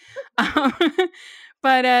summaries.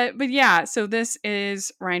 But yeah, so this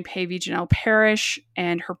is Ryan Pavey, Janelle Parrish,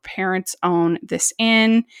 and her parents own this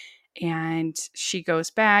inn. And she goes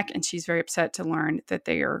back and she's very upset to learn that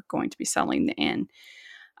they are going to be selling the inn.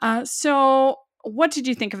 So what did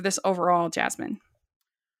you think of this overall, Jasmine?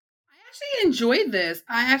 I actually enjoyed this.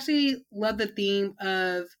 I actually love the theme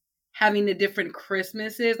of having the different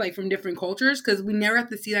Christmases, like from different cultures, because we never have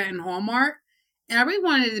to see that in Hallmark. And I really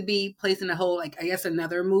wanted it to be placed in a whole, like, I guess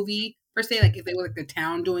another movie per se, like if they were like the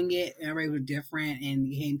town doing it and everybody was different and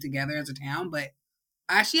we came together as a town. But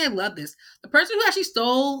actually, I love this. The person who actually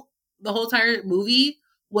stole the whole entire movie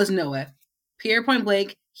was Noah. Pierre Point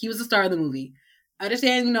Blank. He was the star of the movie. I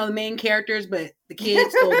understand, the main characters, but the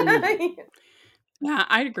kids stole the movie. Yeah,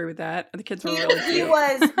 I'd agree with that. The kids were really cute.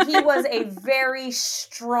 He was a very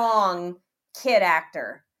strong kid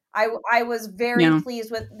actor. I was very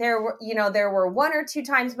pleased with there were one or two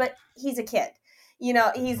times, but he's a kid.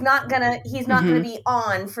 He's not gonna be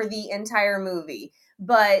on for the entire movie.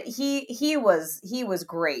 but he was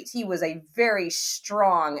great. He was a very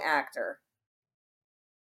strong actor.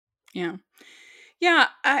 Yeah. Yeah,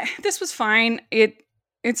 this was fine.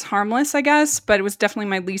 It's harmless, I guess, but it was definitely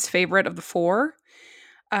my least favorite of the four.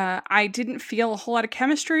 I didn't feel a whole lot of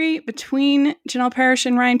chemistry between Janelle Parrish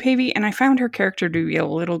and Ryan Pavey, and I found her character to be a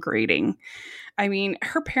little grating. I mean,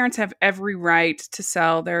 her parents have every right to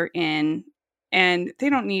sell their inn, and they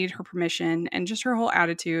don't need her permission, and just her whole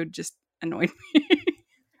attitude just annoyed me.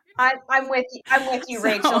 I'm with you. I'm with you, So,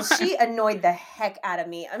 Rachel. She annoyed the heck out of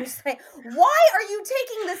me. I'm just like, why are you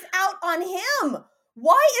taking this out on him?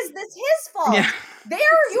 Why is this his fault? Yeah. They're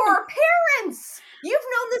your parents. You've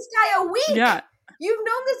known this guy a week. Yeah. You've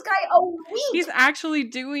known this guy a week. He's actually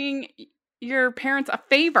doing your parents a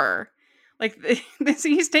favor. Like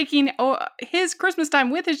he's taking his Christmas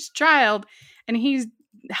time with his child, and he's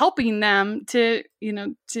helping them to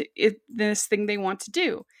this thing they want to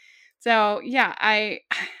do. So yeah, I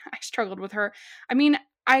struggled with her. I mean,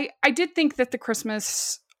 I did think that the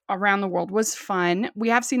Christmas around the world was fun. We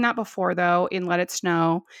have seen that before though in Let It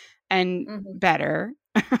Snow, and better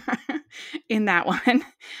in that one,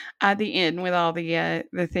 the inn with all the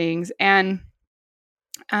things, and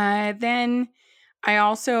then I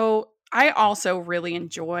also really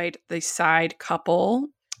enjoyed the side couple.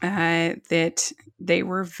 That they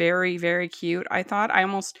were very, very cute. I thought I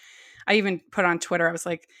even put on Twitter, I was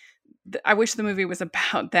like, I wish the movie was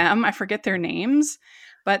about them. I forget their names,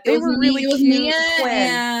 but they were really cute. Mia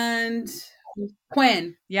and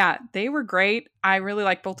Quinn. Yeah, they were great. I really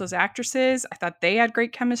like both those actresses. I thought they had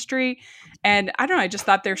great chemistry. And I don't know, I just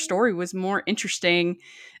thought their story was more interesting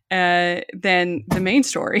than the main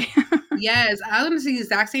story. Yes, I was going to say the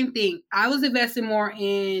exact same thing. I was invested more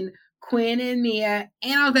in Quinn and Mia,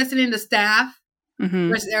 and I was invested in the staff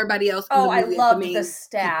versus everybody else. Oh, I loved the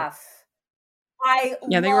staff.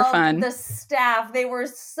 They were fun. The staff. They were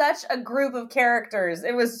such a group of characters.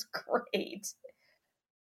 It was great.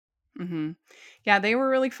 Yeah, they were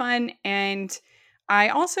really fun. And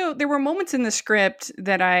there were moments in the script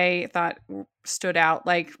that I thought stood out,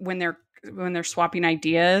 like when they're swapping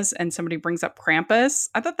ideas and somebody brings up Krampus.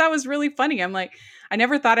 I thought that was really funny. I'm like, I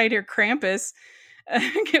never thought I'd hear Krampus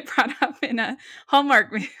get brought up in a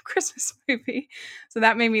Hallmark Christmas movie. So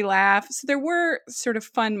that made me laugh. So there were sort of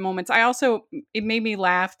fun moments. It made me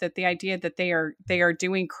laugh that the idea that they are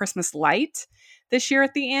doing Christmas light this year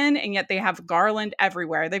at the inn, and yet they have garland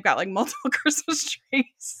everywhere. They've got like multiple Christmas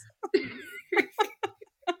trees.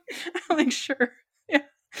 I'm like, sure. Yeah.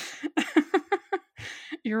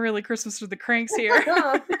 You're really Christmas with the cranks here.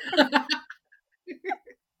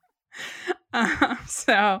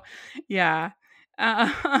 So yeah.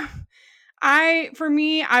 For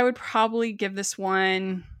me, I would probably give this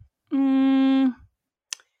one, I'm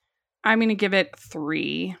going to give it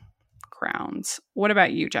 3 crowns. What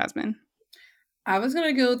about you, Jasmine? I was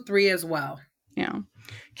going to go 3 as well. Yeah.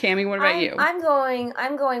 Cammie, what about you? I'm going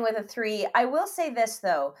with a 3. I will say this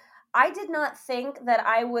though. I did not think that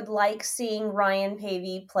I would like seeing Ryan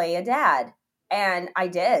Pavey play a dad, and I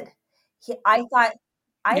did. I thought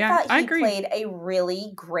he played a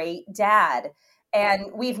really great dad,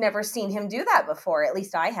 and we've never seen him do that before. At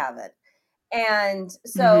least I haven't. And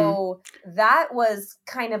so that was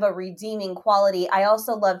kind of a redeeming quality. I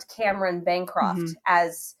also loved Cameron Bancroft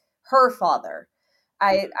as her father.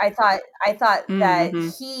 I thought that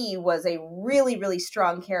he was a really, really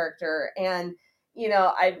strong character, and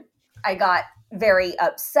I got very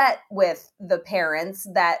upset with the parents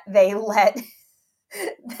that they let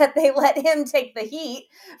him take the heat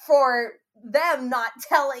for them not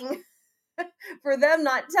telling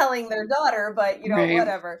their daughter, but right.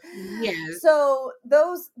 Whatever. Yeah. So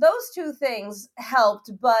those 2 things helped,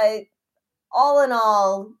 but all in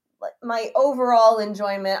all, my overall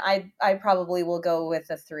enjoyment, I probably will go with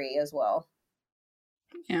a 3 as well.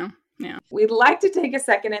 Yeah. Yeah. We'd like to take a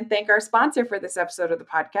second and thank our sponsor for this episode of the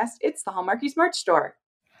podcast. It's the Hallmarkies merch store.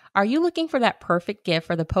 Are you looking for that perfect gift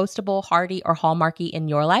for the postable, Hardy, or Hallmarky in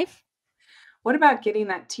your life? What about getting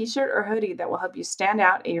that t-shirt or hoodie that will help you stand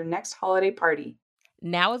out at your next holiday party?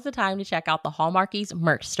 Now is the time to check out the Hallmarkies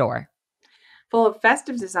merch store. Full of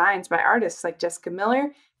festive designs by artists like Jessica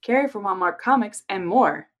Miller, Carrie from Hallmark Comics, and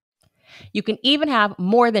more. You can even have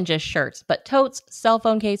more than just shirts, but totes, cell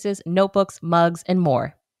phone cases, notebooks, mugs, and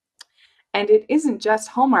more. And it isn't just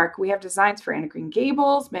Hallmark. We have designs for Anna Green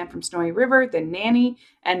Gables, Man from Snowy River, The Nanny,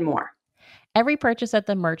 and more. Every purchase at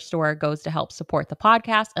the merch store goes to help support the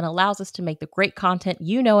podcast and allows us to make the great content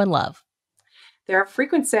you know and love. There are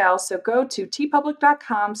frequent sales, so go to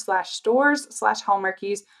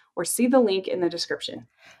tpublic.com/stores/Hallmarkies or see the link in the description.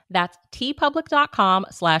 That's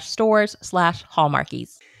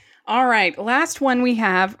tpublic.com/stores/Hallmarkies. All right. Last one we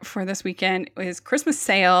have for this weekend is Christmas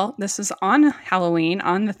Sale. This is on Halloween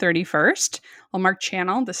on the 31st. Hallmark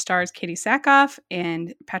Channel. The stars Katie Sackhoff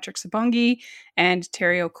and Patrick Sabongi and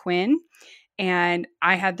Terry O'Quinn. And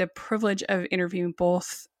I had the privilege of interviewing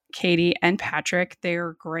both Katie and Patrick.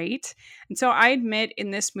 They're great. And so I admit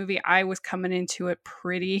in this movie, I was coming into it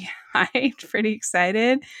pretty hyped, pretty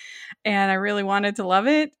excited. And I really wanted to love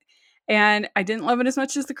it. And I didn't love it as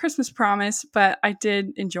much as The Christmas Promise, but I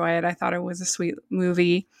did enjoy it. I thought it was a sweet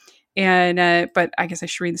movie. And but I guess I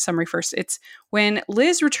should read the summary first. It's when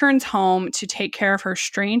Liz returns home to take care of her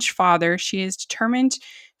strange father, she is determined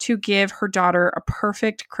to give her daughter a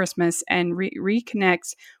perfect Christmas and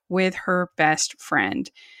reconnects with her best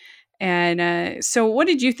friend. And so what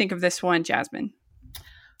did you think of this one, Jasmine?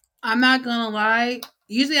 I'm not gonna lie.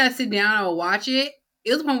 Usually I sit down, I will watch it.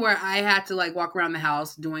 It was one where I had to like walk around the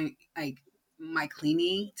house doing like my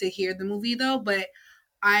cleaning to hear the movie though. But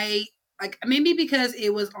I like maybe because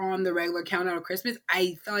it was on the regular countdown of Christmas,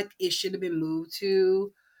 I felt like it should have been moved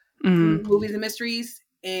to Movies and Mysteries,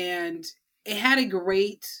 and it had a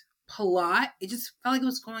great plot. It just felt like it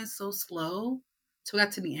was going so slow till we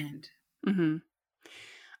got to the end. Mm-hmm.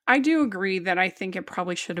 I do agree that I think it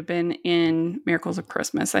probably should have been in Miracles of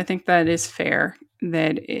Christmas. I think that is fair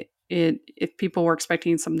that it if people were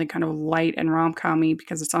expecting something kind of light and rom-com-y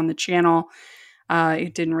because it's on the channel,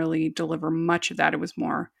 it didn't really deliver much of that. It was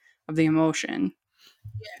more of the emotion.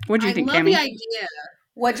 Yeah. What do you think, Cammie? I love the idea.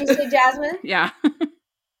 What'd you say, Jasmine? Yeah.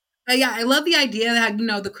 Yeah, I love the idea that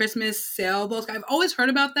the Christmas sailboats. I've always heard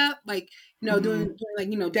about that, like doing like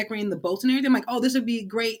decorating the boats and everything. I'm like, oh, this would be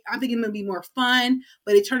great. I'm thinking it'll be more fun,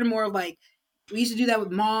 but it turned more of like we used to do that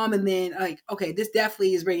with Mom, and then like, okay, this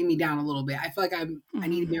definitely is bringing me down a little bit. I feel like I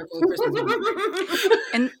need a Miracle of Christmas.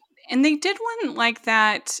 and they did one like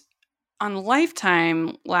that on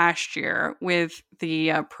Lifetime last year with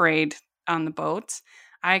the parade on the boats.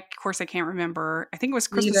 Of course, I can't remember. I think it was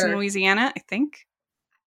Christmas in Louisiana. I think.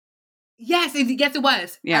 Yes, it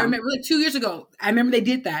was. Yeah. I remember like 2 years ago. I remember they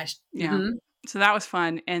did that. Yeah. Mm-hmm. So that was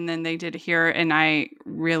fun. And then they did it here, and I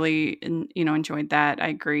really, enjoyed that. I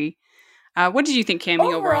agree. What did you think,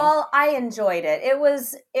 Cammie, overall? I enjoyed it. It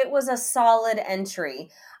was a solid entry.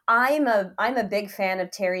 I'm a big fan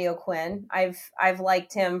of Terry O'Quinn. I've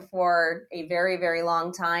liked him for a very, very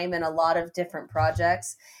long time in a lot of different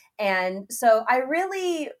projects. And so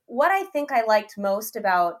what I think I liked most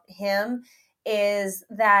about him is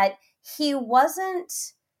that he wasn't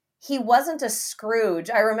a Scrooge.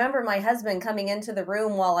 I remember my husband coming into the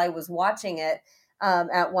room while I was watching it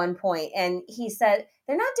at one point, and he said,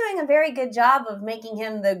 they're not doing a very good job of making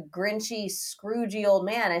him the grinchy, Scroogey old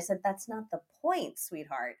man. I said, that's not the point,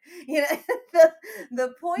 sweetheart.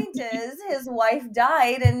 The point is his wife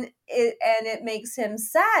died, and it makes him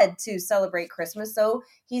sad to celebrate Christmas, so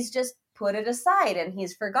he's just put it aside, and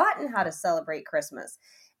he's forgotten how to celebrate Christmas.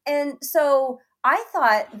 And so I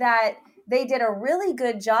thought that they did a really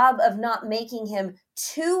good job of not making him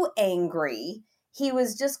too angry. He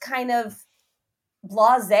was just kind of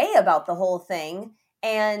blasé about the whole thing.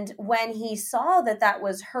 And when he saw that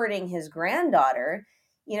was hurting his granddaughter,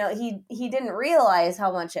 he didn't realize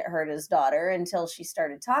how much it hurt his daughter until she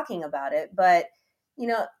started talking about it. But,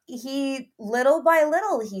 he little by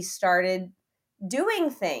little, he started doing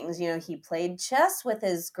things. He played chess with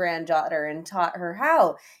his granddaughter and taught her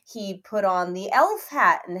how. He put on the elf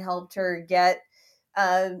hat and helped her get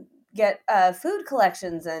food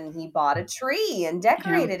collections, and he bought a tree and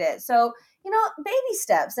decorated it. So, baby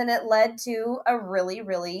steps, and it led to a really,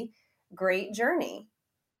 really great journey.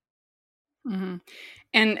 Mm-hmm.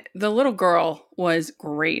 And the little girl was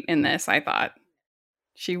great in this, I thought.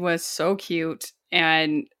 She was so cute,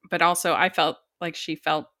 but also I felt like she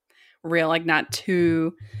felt real, like not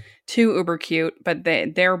too uber cute, but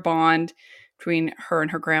their bond between her and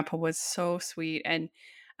her grandpa was so sweet. And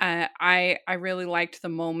I really liked the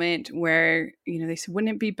moment where they said,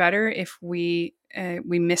 wouldn't it be better if we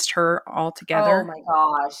missed her all together? Oh my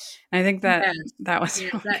gosh. And I think that was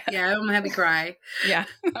really good. Yeah, I'm gonna have me cry. Yeah,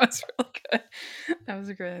 that was really good. That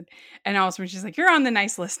was good. And also when she's like, you're on the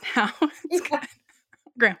nice list now. It's good.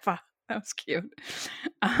 Grandpa. That was cute.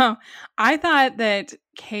 I thought that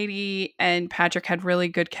Katie and Patrick had really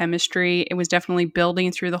good chemistry. It was definitely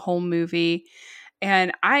building through the whole movie.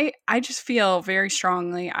 And I just feel very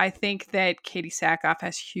strongly, I think that Katie Sackhoff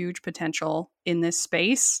has huge potential in this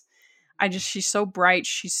space. She's so bright.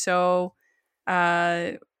 She's so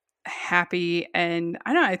happy. And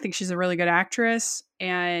I don't know, I think she's a really good actress.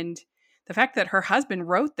 And the fact that her husband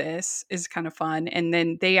wrote this is kind of fun. And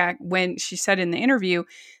then when she said in the interview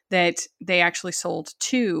that they actually sold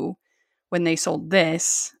 2 when they sold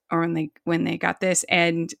this, or when they got this.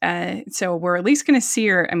 And so we're at least going to see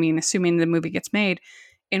her. I mean, assuming the movie gets made,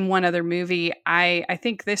 in one other movie. I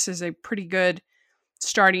think this is a pretty good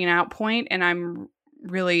starting out point, and I'm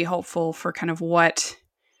really hopeful for kind of what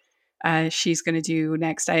she's going to do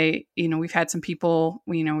next. We've had some people,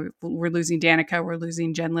 we're losing Danica, we're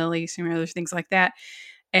losing Jen Lilly, some other things like that.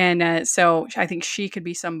 And so I think she could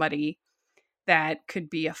be somebody that could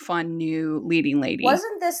be a fun new leading lady.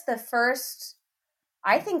 Wasn't this the first?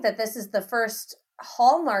 I think that this is the first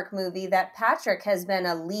Hallmark movie that Patrick has been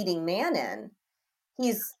a leading man in.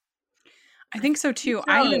 I think so too.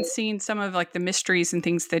 I haven't seen some of like the mysteries and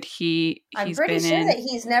things that I'm pretty sure that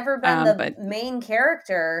he's never been the main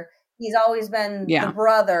character. He's always been the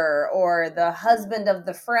brother or the husband of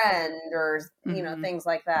the friend, or things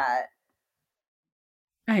like that.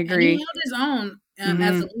 I agree. And he held his own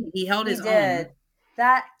as a lead. He held his own.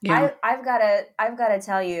 That I've gotta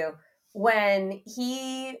tell you, when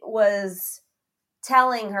he was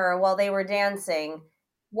telling her while they were dancing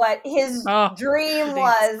what his dream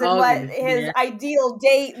was and what his ideal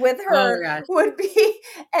date with her would be,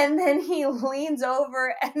 and then he leans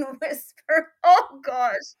over and whispers, "Oh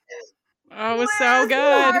gosh, oh, it was so good,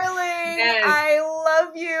 darling, yes. I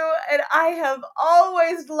love you, and I have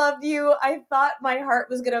always loved you." I thought my heart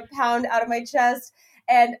was gonna pound out of my chest.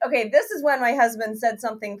 And okay, this is when my husband said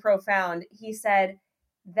something profound. He said,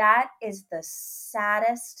 "That is the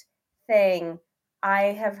saddest thing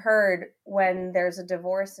I have heard when there's a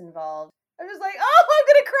divorce involved." I'm just like, oh, I'm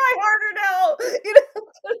gonna cry harder now.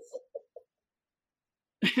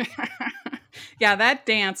 Yeah, that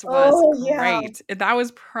dance was great. That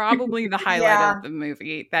was probably the highlight of the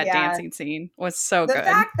movie. That dancing scene was so good. The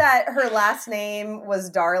fact that her last name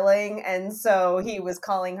was Darling, and so he was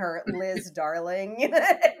calling her Liz Darling, it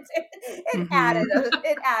added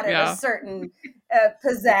a certain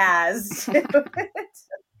pizzazz to it.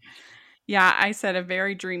 Yeah, I said a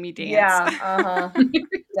very dreamy dance. Yeah,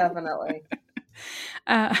 definitely.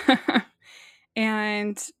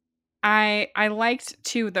 And I liked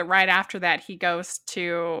too that right after that he goes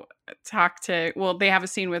to talk to, they have a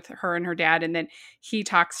scene with her and her dad, and then he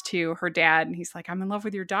talks to her dad and he's like, "I'm in love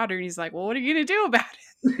with your daughter." And he's like, "Well, what are you going to do about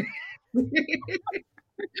it?"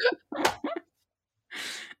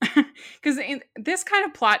 Because this kind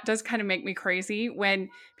of plot does kind of make me crazy when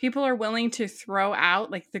people are willing to throw out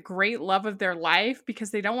like the great love of their life because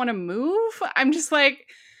they don't want to move. I'm just like,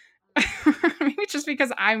 maybe it's just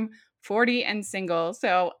because I'm 40 and single,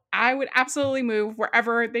 so I would absolutely move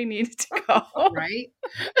wherever they needed to go. Right?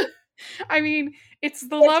 I mean, it's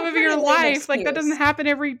the love of your life. Excuse. Like, that doesn't happen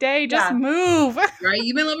every day. Just move. Right?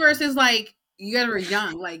 You've been loving her since like you guys were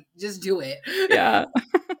young. Like, just do it. Yeah.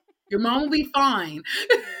 Your mom will be fine.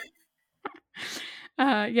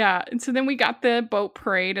 And so then we got the boat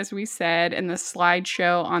parade, as we said, and the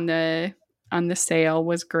slideshow on the sail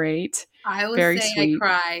was great. I would say sweet.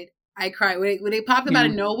 I cried when they popped up out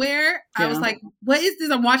of nowhere. I was like, "What is this?"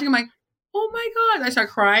 I'm watching. I'm like, "Oh my god!" I start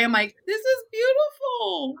crying. I'm like, "This is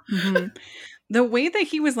beautiful." Mm-hmm. The way that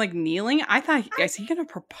he was like kneeling, I thought, is he gonna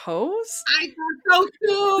propose? I thought so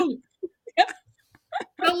too.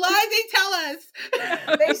 The lies they tell us.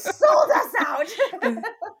 They sold us out.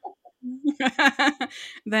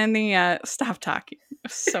 Then the stop talking.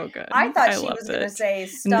 So good. I thought she was going to say,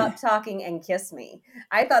 "Stop talking and kiss me."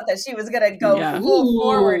 I thought that she was going to go full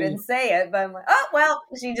forward and say it, but I'm like, oh well,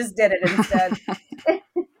 she just did it instead.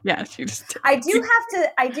 Yeah, she just did. I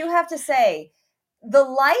do have to say, the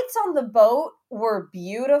lights on the boat were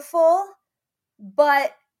beautiful,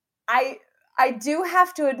 but I do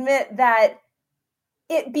have to admit that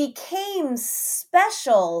it became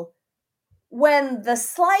special when the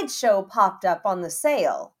slideshow popped up on the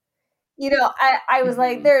sail. I was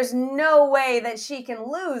like, there's no way that she can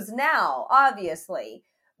lose now, obviously.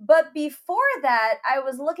 But before that, I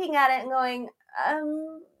was looking at it and going,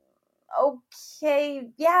 okay,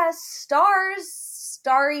 yeah, stars,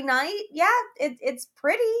 starry night. Yeah, it's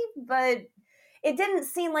pretty, but it didn't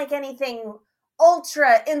seem like anything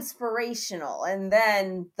ultra inspirational. And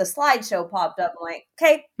then the slideshow popped up. I'm like,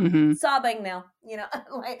 okay, sobbing now.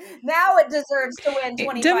 Like, now it deserves to win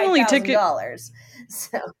 $25,000.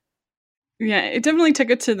 So. Yeah, it definitely took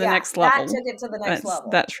it to the next level. That took it to the next level.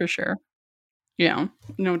 That's for sure. Yeah,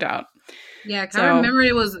 no doubt. Yeah, I remember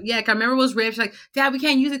it was. Yeah, I remember it was ripped. She's like, "Dad, we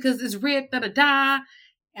can't use it because it's ripped." Da da da.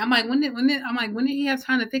 I'm like, when did he have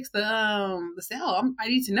time to fix the cell? I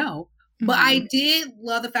need to know. But I did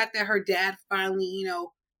love the fact that her dad finally,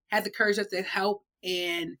 had the courage to help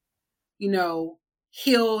and,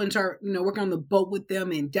 heal and start, working on the boat with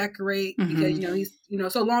them and decorate because he's,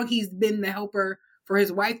 so long he's been the helper for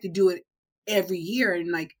his wife to do it every year,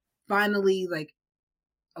 and like finally like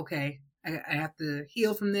okay, I have to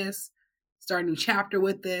heal from this, start a new chapter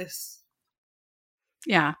with this.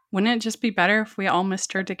 Yeah. Wouldn't it just be better if we all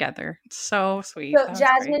missed her together? It's so sweet. So That was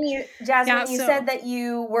Jasmine, great. you said that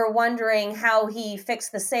you were wondering how he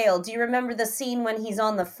fixed the sale. Do you remember the scene when he's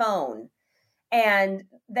on the phone? And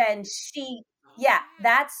then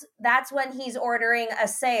that's when he's ordering a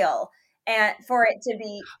sale and for it to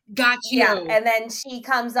be Got you. Yeah, and then she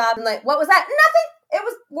comes up and like, what was that? Nothing. It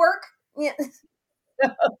was work. Yeah.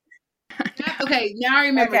 Okay, now I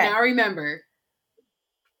remember. Okay. Now I remember.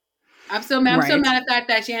 I'm so mad at the fact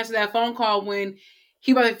that she answered that phone call when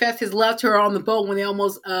he manifested his love to her on the boat when they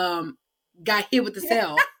almost got hit with the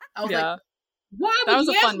sail. I was like, why would he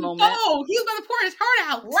answer the phone? He was about to pour his heart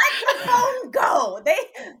out. Let the phone go.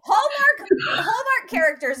 Hallmark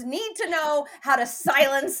characters need to know how to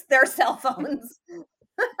silence their cell phones.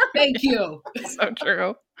 Thank you. So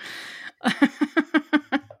true.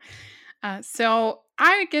 So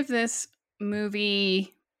I give this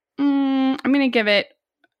movie, I'm going to give it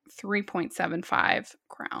 3.75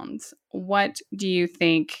 crowns. What do you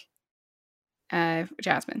think,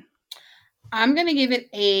 Jasmine? I'm going to give it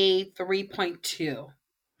a 3.2.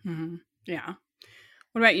 Mm-hmm. Yeah.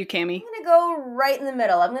 What about you, Cammie? I'm going to go right in the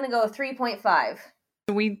middle. I'm going to go 3.5.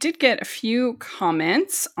 We did get a few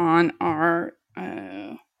comments on our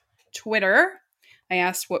Twitter. I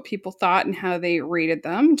asked what people thought and how they rated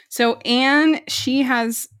them. So Anne, she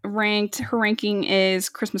has ranked, her ranking is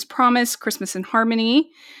Christmas Promise, Christmas in Harmony,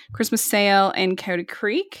 Christmas Sale, and Coyote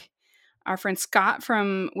Creek. Our friend Scott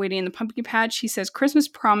from Waiting in the Pumpkin Patch, he says, Christmas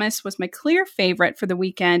Promise was my clear favorite for the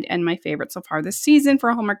weekend and my favorite so far this season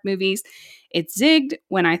for Hallmark movies. It zigged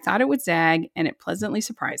when I thought it would zag, and it pleasantly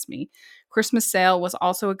surprised me. Christmas Sale was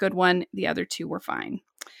also a good one. The other two were fine.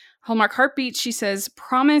 Hallmark Heartbeat, she says,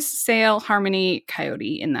 Promise, Sale, Harmony,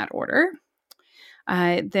 Coyote in that order.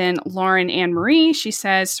 Then Lauren Anne Marie, she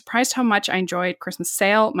says, surprised how much I enjoyed Christmas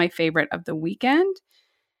Sale, my favorite of the weekend.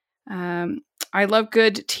 I love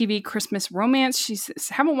good TV Christmas romance. She says,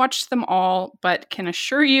 haven't watched them all, but can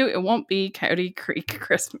assure you it won't be Coyote Creek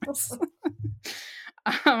Christmas.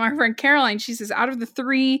 Our friend Caroline, she says, out of the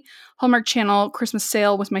three, Hallmark Channel Christmas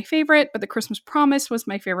Sale was my favorite, but the Christmas Promise was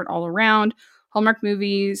my favorite all around. Hallmark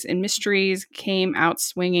movies and mysteries came out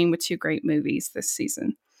swinging with two great movies this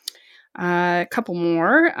season. A couple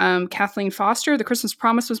more. Kathleen Foster, The Christmas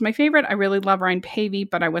Promise was my favorite. I really love Ryan Pavey,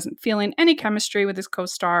 but I wasn't feeling any chemistry with his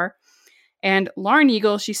co-star. And Lauren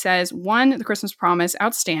Eagle, she says, 1, The Christmas Promise,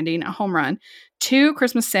 outstanding, a home run. 2,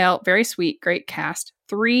 Christmas Sale, very sweet, great cast.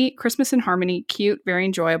 3, Christmas in Harmony, cute, very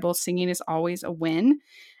enjoyable, singing is always a win.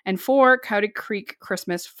 And 4, Coyote Creek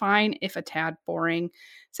Christmas, fine, if a tad boring.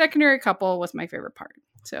 Secondary couple was my favorite part.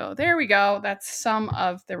 So there we go. That's some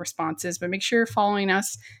of the responses. But make sure you're following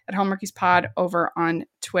us at Hallmarkies Pod over on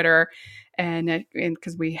Twitter. And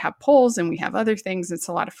because we have polls and we have other things, it's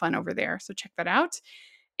a lot of fun over there. So check that out.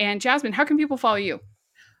 And Jasmine, how can people follow you?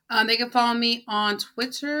 They can follow me on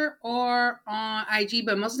Twitter or on IG,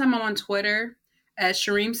 but most of the time I'm on Twitter at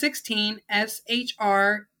Shreem16,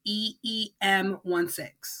 SHREEM16.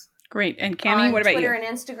 Great. And Cammie, what about Twitter you?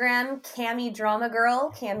 And Instagram, Cammie Drama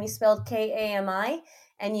Girl, Cammie spelled Kami.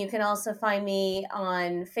 And you can also find me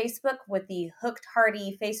on Facebook with the Hooked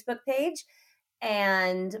Hardy Facebook page.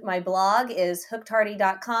 And my blog is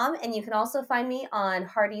hookedhardy.com. And you can also find me on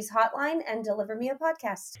Hardy's Hotline and Deliver Me a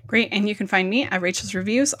Podcast. Great. And you can find me at Rachel's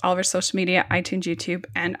Reviews, all of our social media, iTunes, YouTube,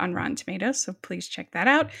 and on Rotten Tomatoes. So please check that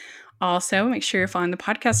out. Also, make sure you're following the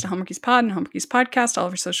podcast at Hallmarkies Pod and Hallmarkies Podcast, all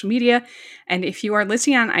over social media. And if you are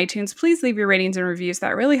listening on iTunes, please leave your ratings and reviews.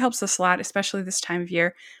 That really helps us a lot, especially this time of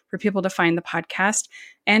year, for people to find the podcast.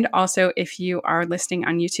 And also, if you are listening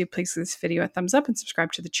on YouTube, please give this video a thumbs up and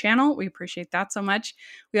subscribe to the channel. We appreciate that so much.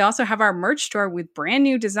 We also have our merch store with brand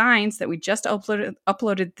new designs that we just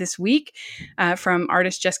uploaded this week from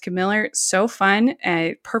artist Jessica Miller. So fun,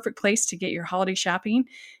 a perfect place to get your holiday shopping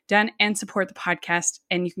done and support the podcast.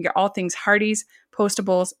 And you can get all things Hardy's,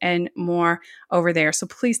 Postables, and more over there. So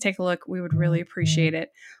please take a look. We would really appreciate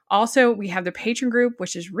it. Also, we have the patron group,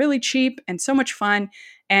 which is really cheap and so much fun.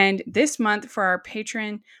 And this month for our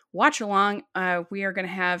patron watch along, we are going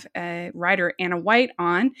to have writer Anna White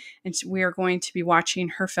on, and we are going to be watching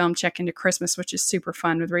her film Check Into Christmas, which is super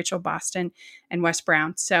fun with Rachel Boston and Wes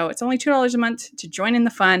Brown. So it's only $2 a month to join in the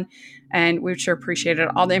fun, and we would sure appreciate it.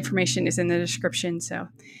 All the information is in the description. So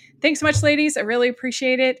thanks so much, ladies. I really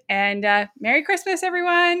appreciate it. And Merry Christmas,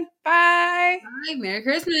 everyone. Bye. Bye. Merry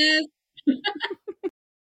Christmas.